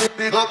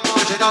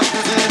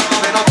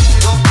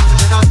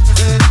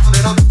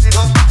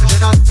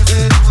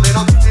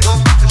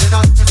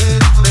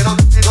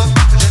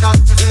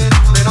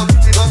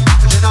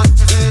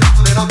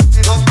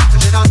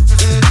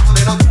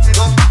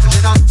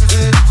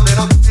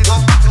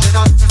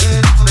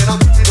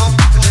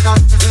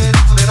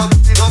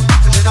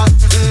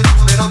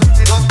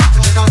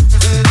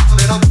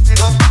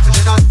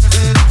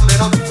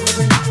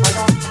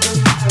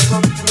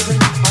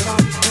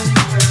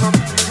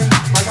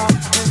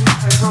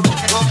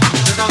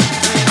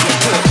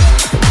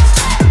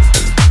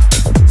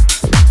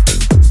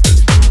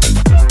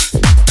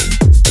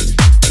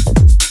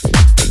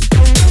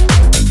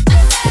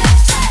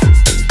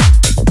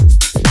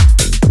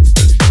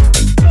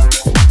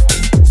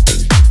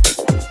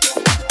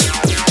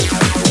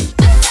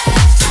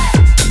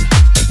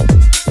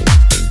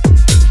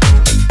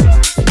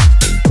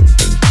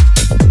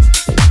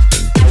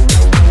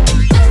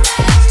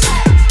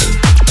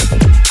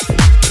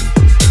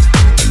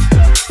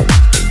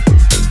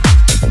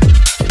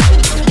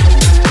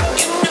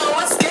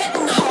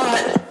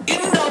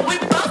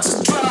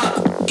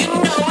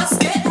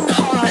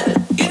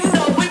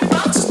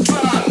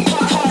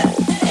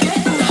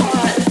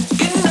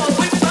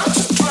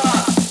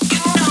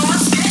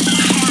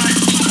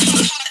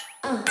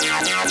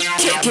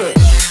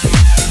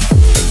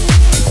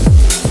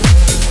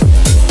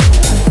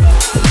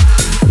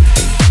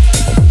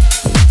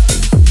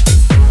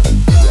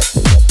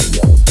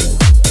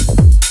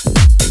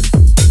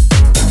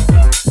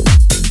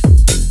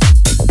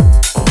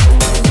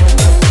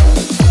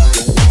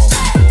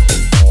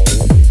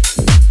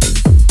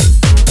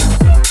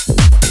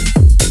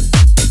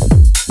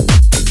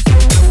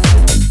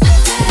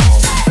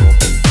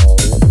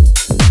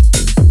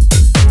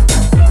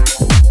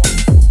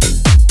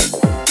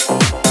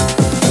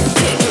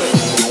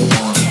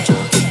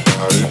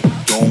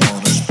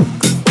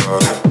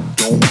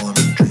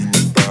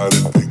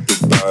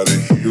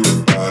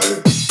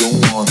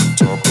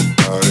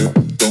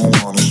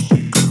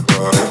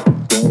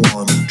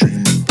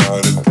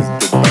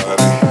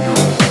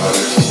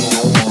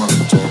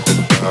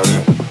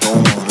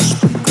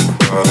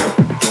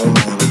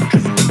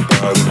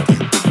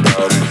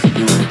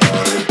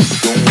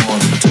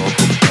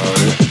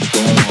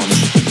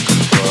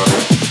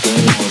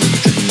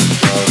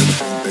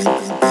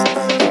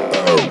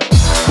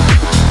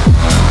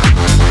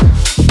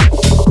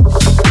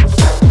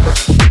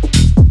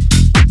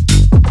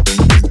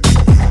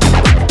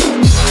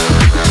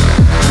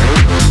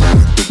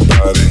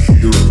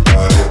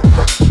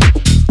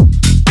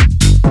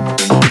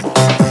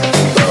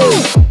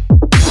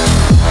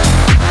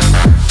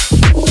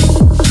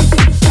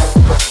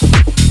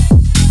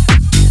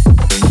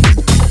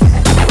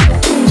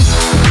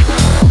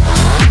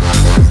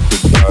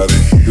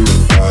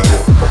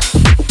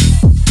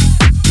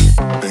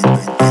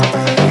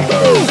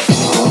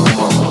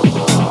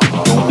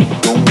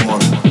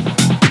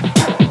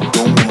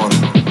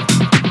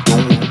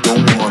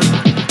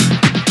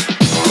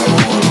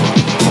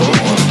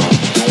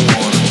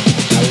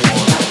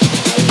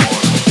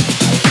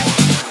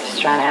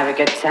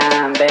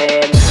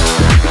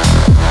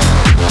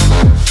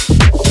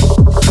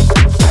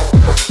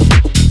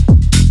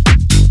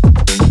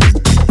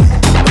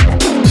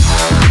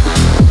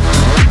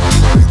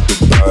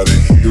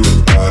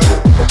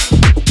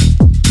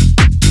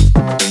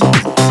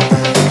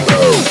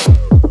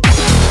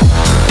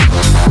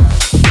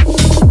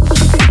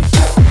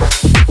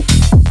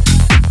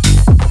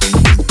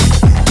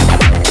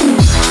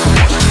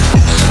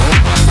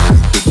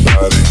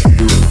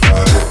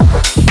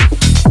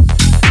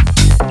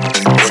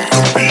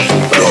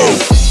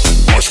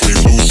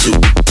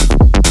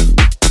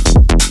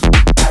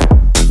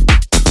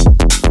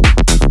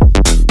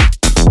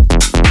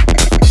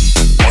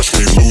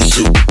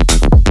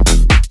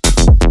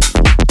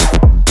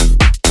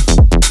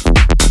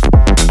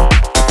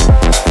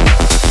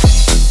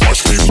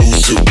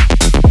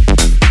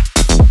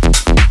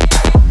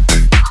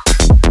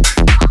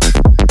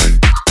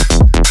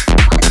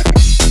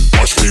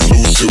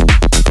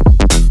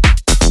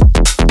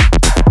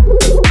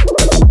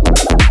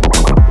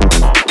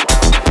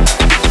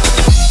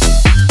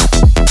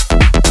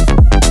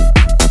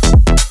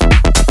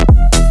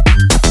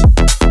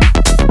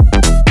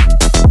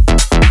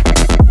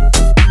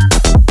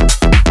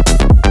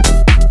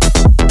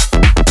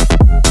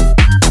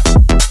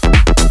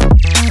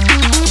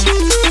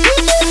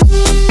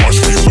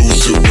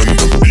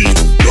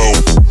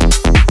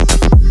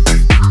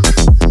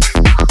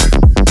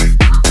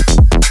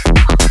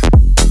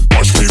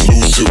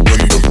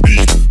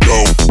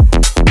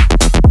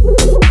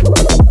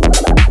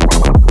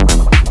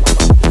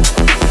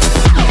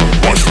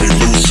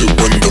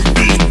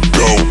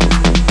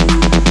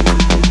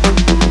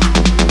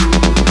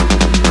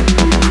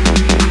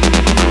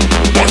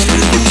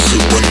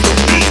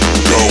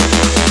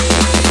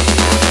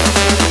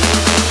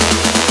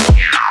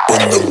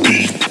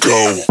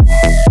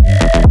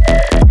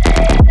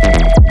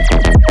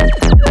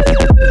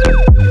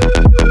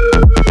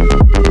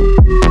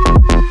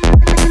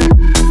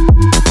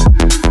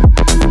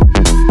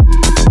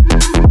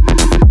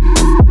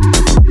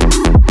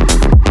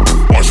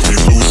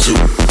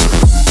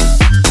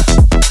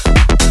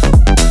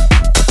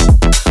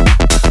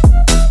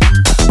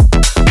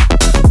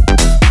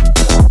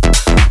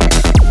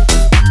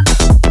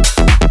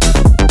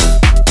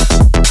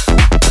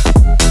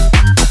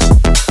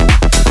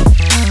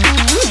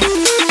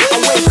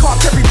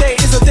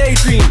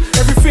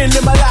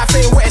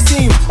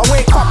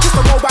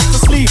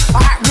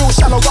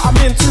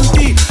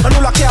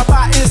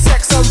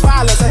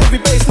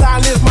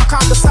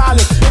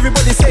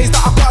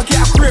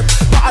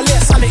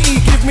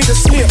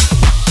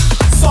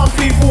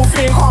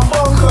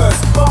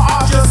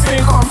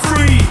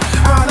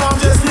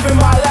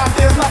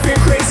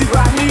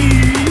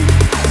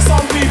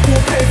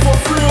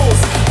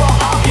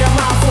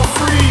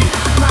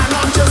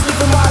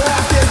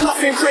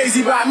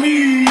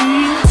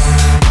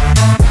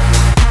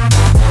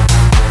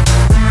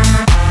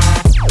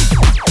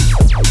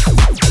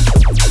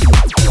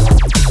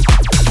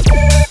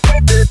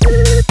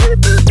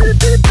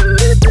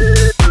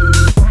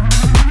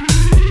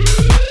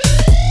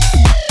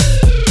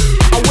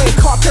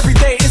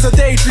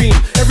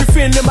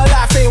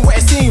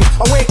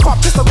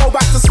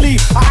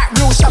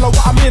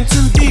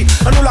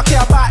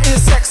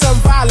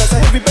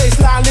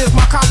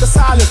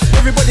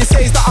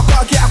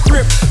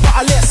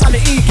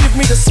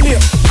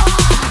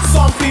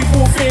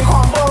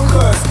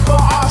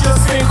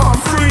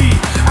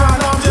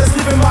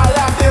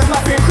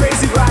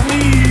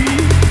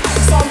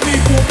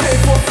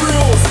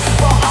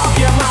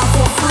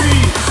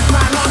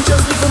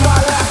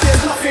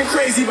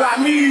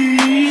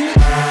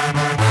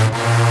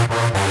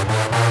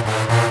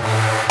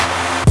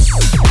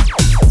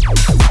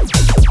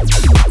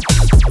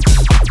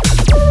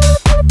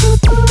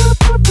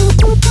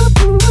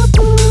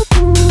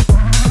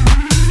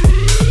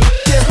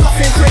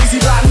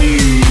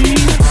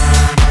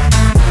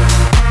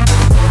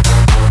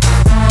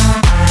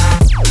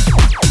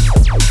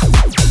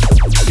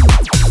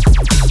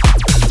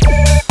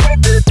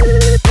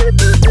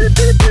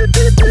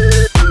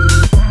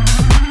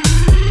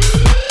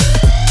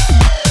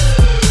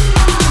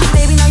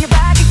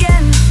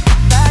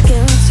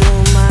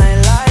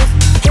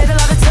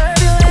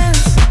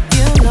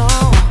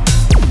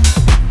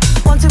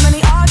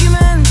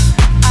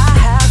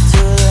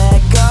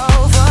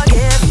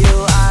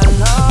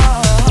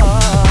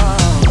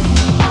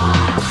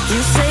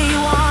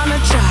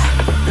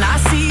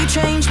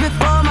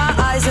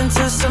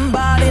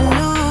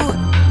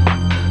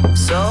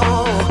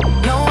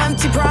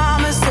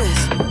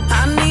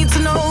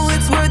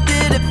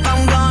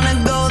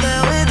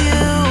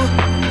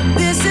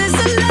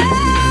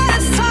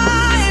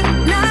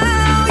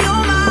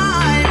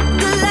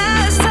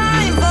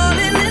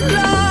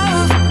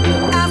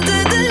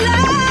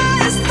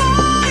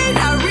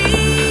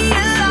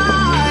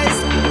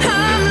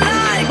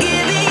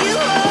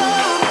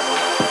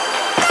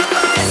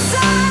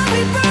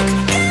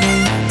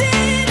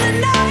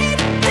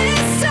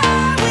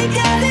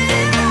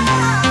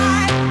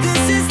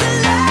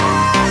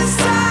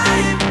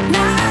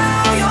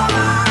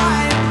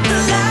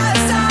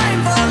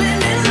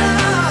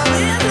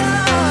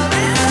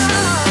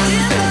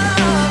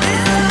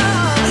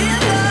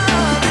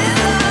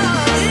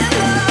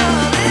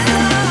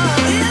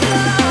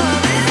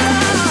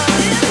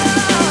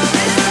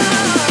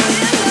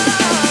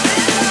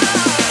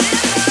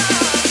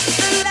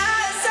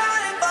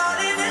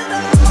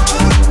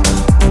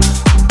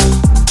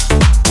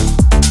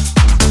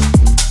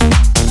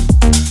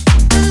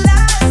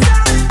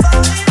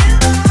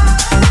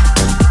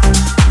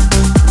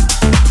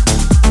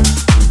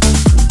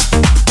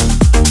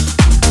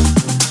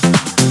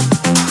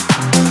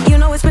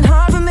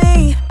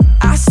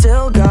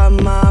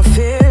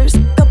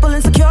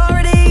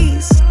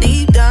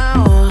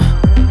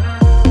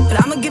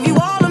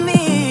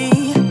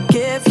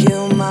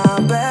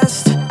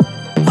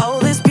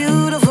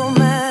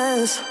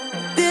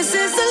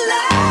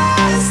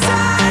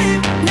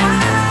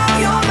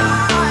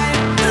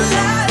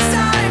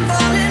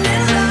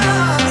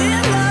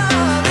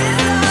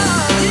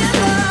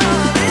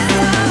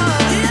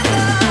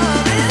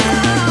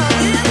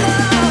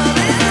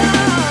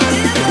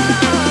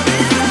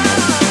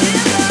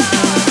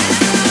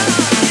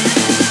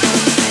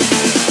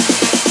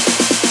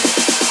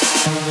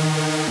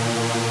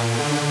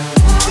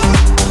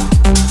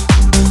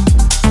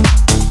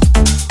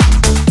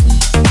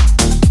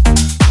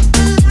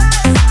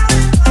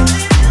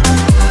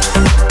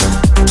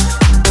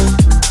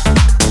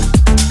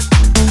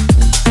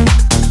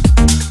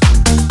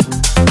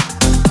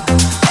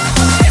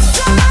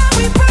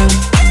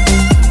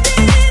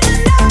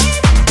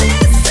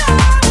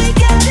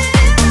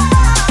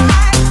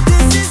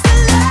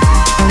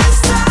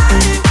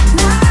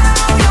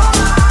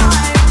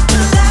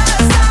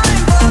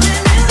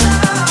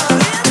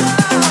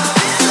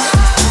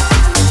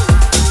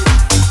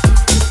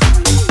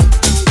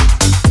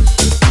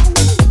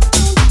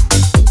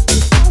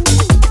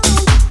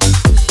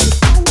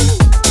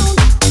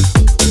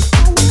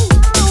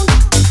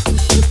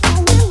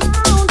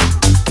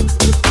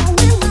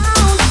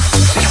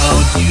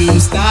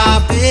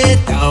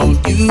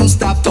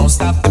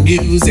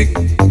 music.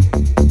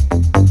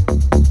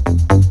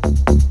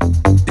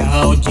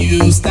 Don't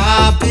you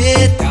stop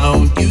it,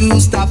 don't you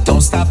stop,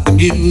 don't stop the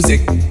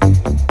music.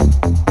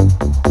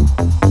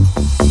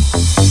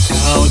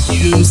 Don't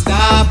you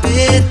stop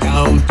it,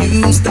 don't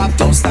you stop,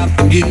 don't stop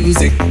the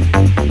music.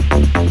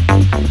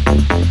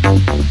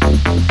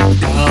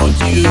 Don't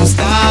you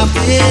stop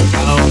it,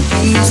 don't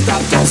you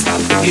stop, don't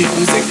stop the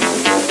music.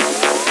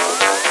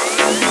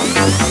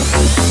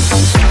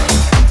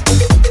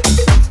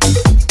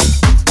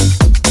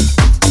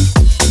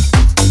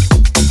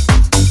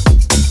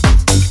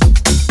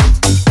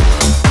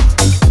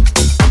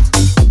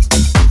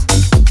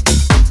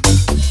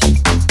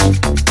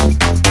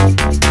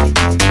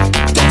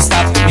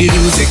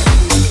 Music.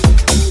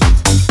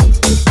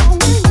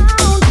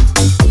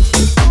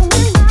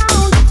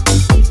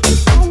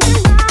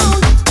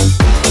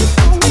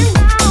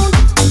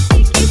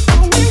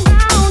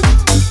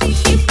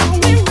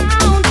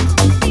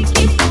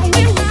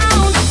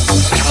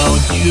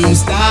 Don't you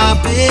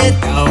stop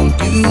it, don't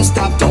you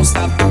stop, don't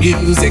stop the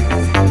music.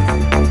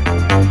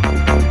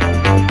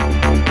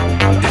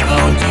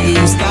 Don't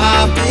you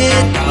stop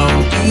it,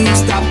 don't you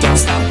stop, don't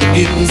stop the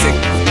music.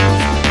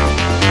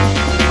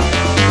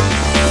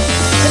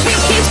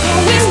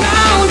 Going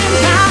round and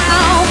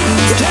round,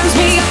 it turns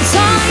me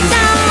upside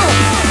down.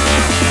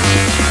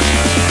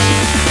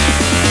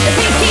 The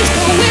beat keeps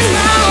going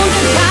round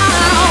and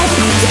round,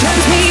 it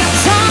turns me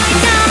upside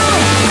down.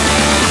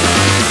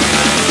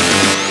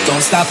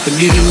 Don't stop the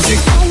music.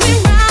 Going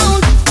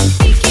round,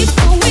 beat keeps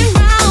going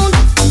round,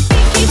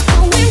 beat keeps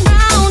going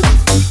round,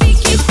 beat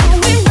keeps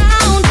going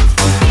round,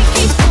 beat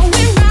keeps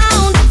going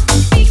round,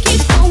 beat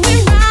keeps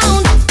going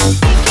round,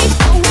 beat keeps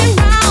going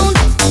round,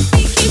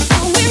 beat keeps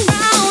going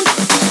round.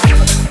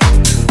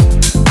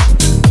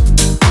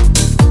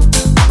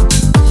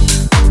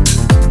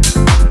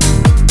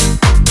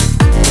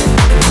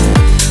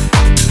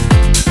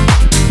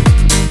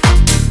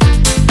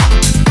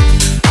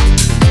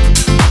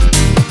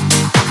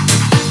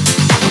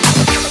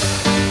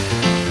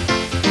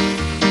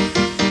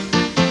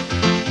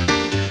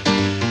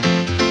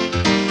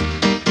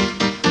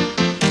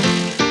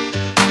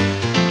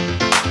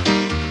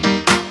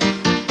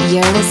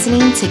 You're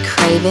listening to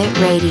Crave It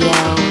Radio.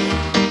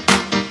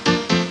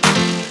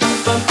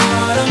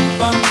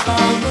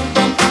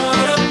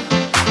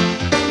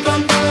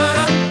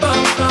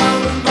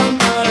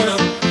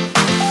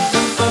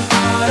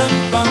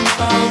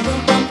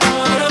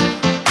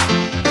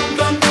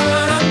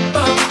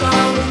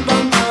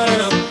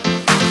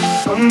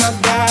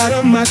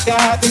 Oh my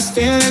God, these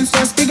feelings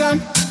just begun.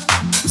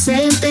 I'm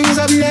saying things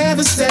I've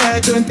never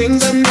said, doing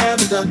things I've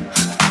never done.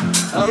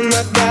 Oh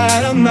my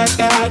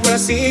God, when I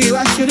see you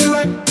I should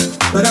run.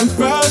 But I'm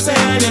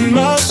frozen in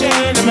motion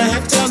and my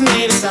head tells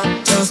me to stop.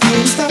 Tells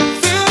me to stop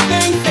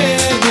feeling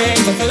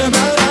things I feel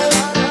about us.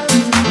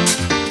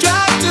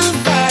 Try to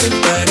fight it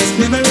but it's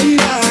never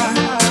enough.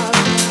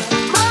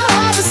 My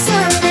heart is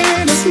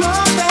serving a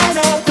small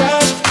battle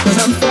crush. Cause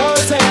I'm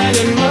frozen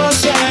in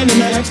motion and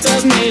my head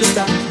tells me to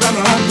stop. My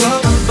heart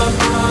goes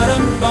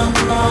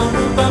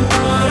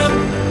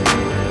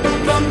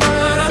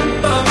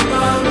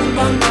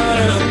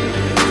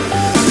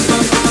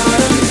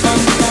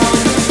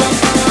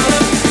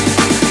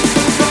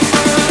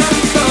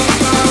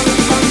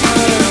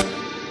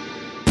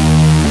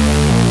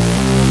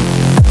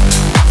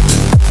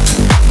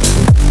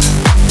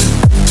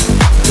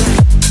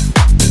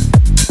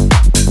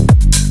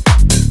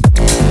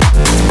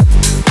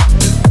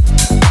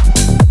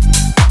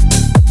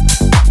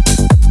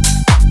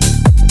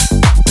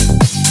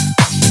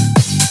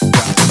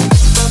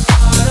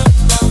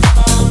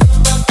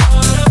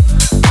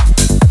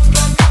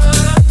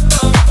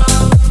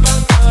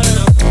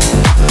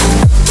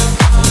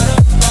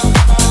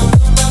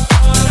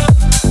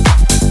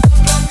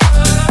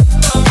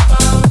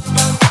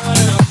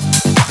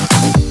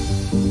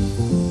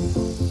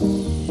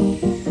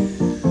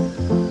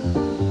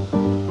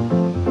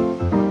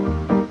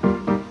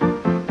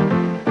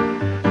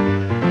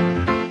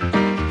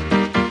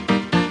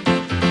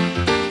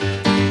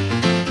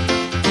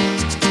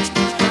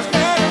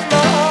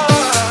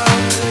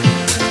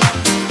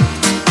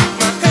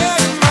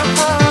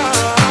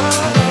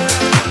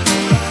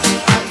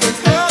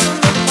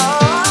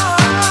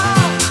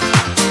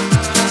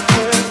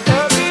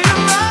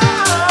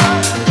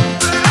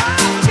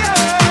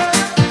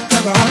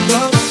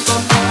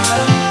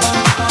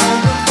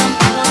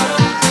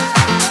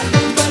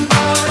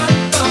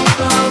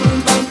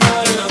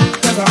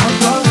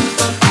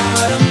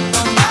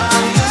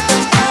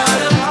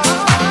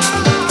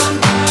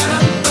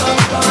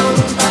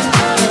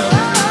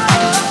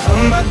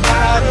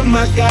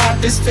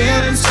this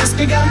feeling's just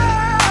begun.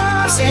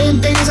 I'm saying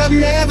things I've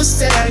never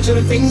said,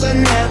 doing things I've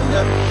never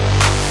done.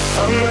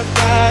 Oh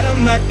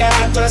my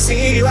God, when I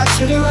see you I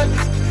should run.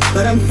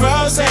 But I'm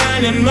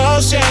frozen in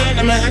motion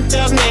and my head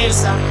tells me to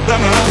stop. But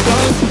my heart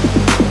goes,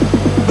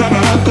 but my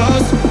heart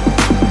goes,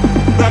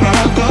 but my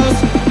heart goes,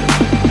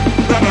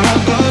 but my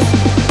heart goes,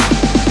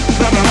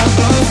 but my heart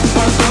goes,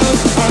 heart goes,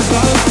 heart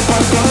goes,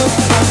 heart goes,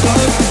 heart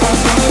goes, heart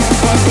goes,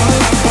 heart goes,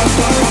 heart goes.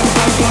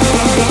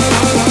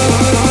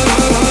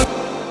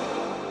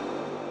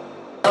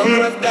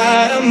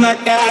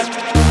 my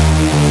God.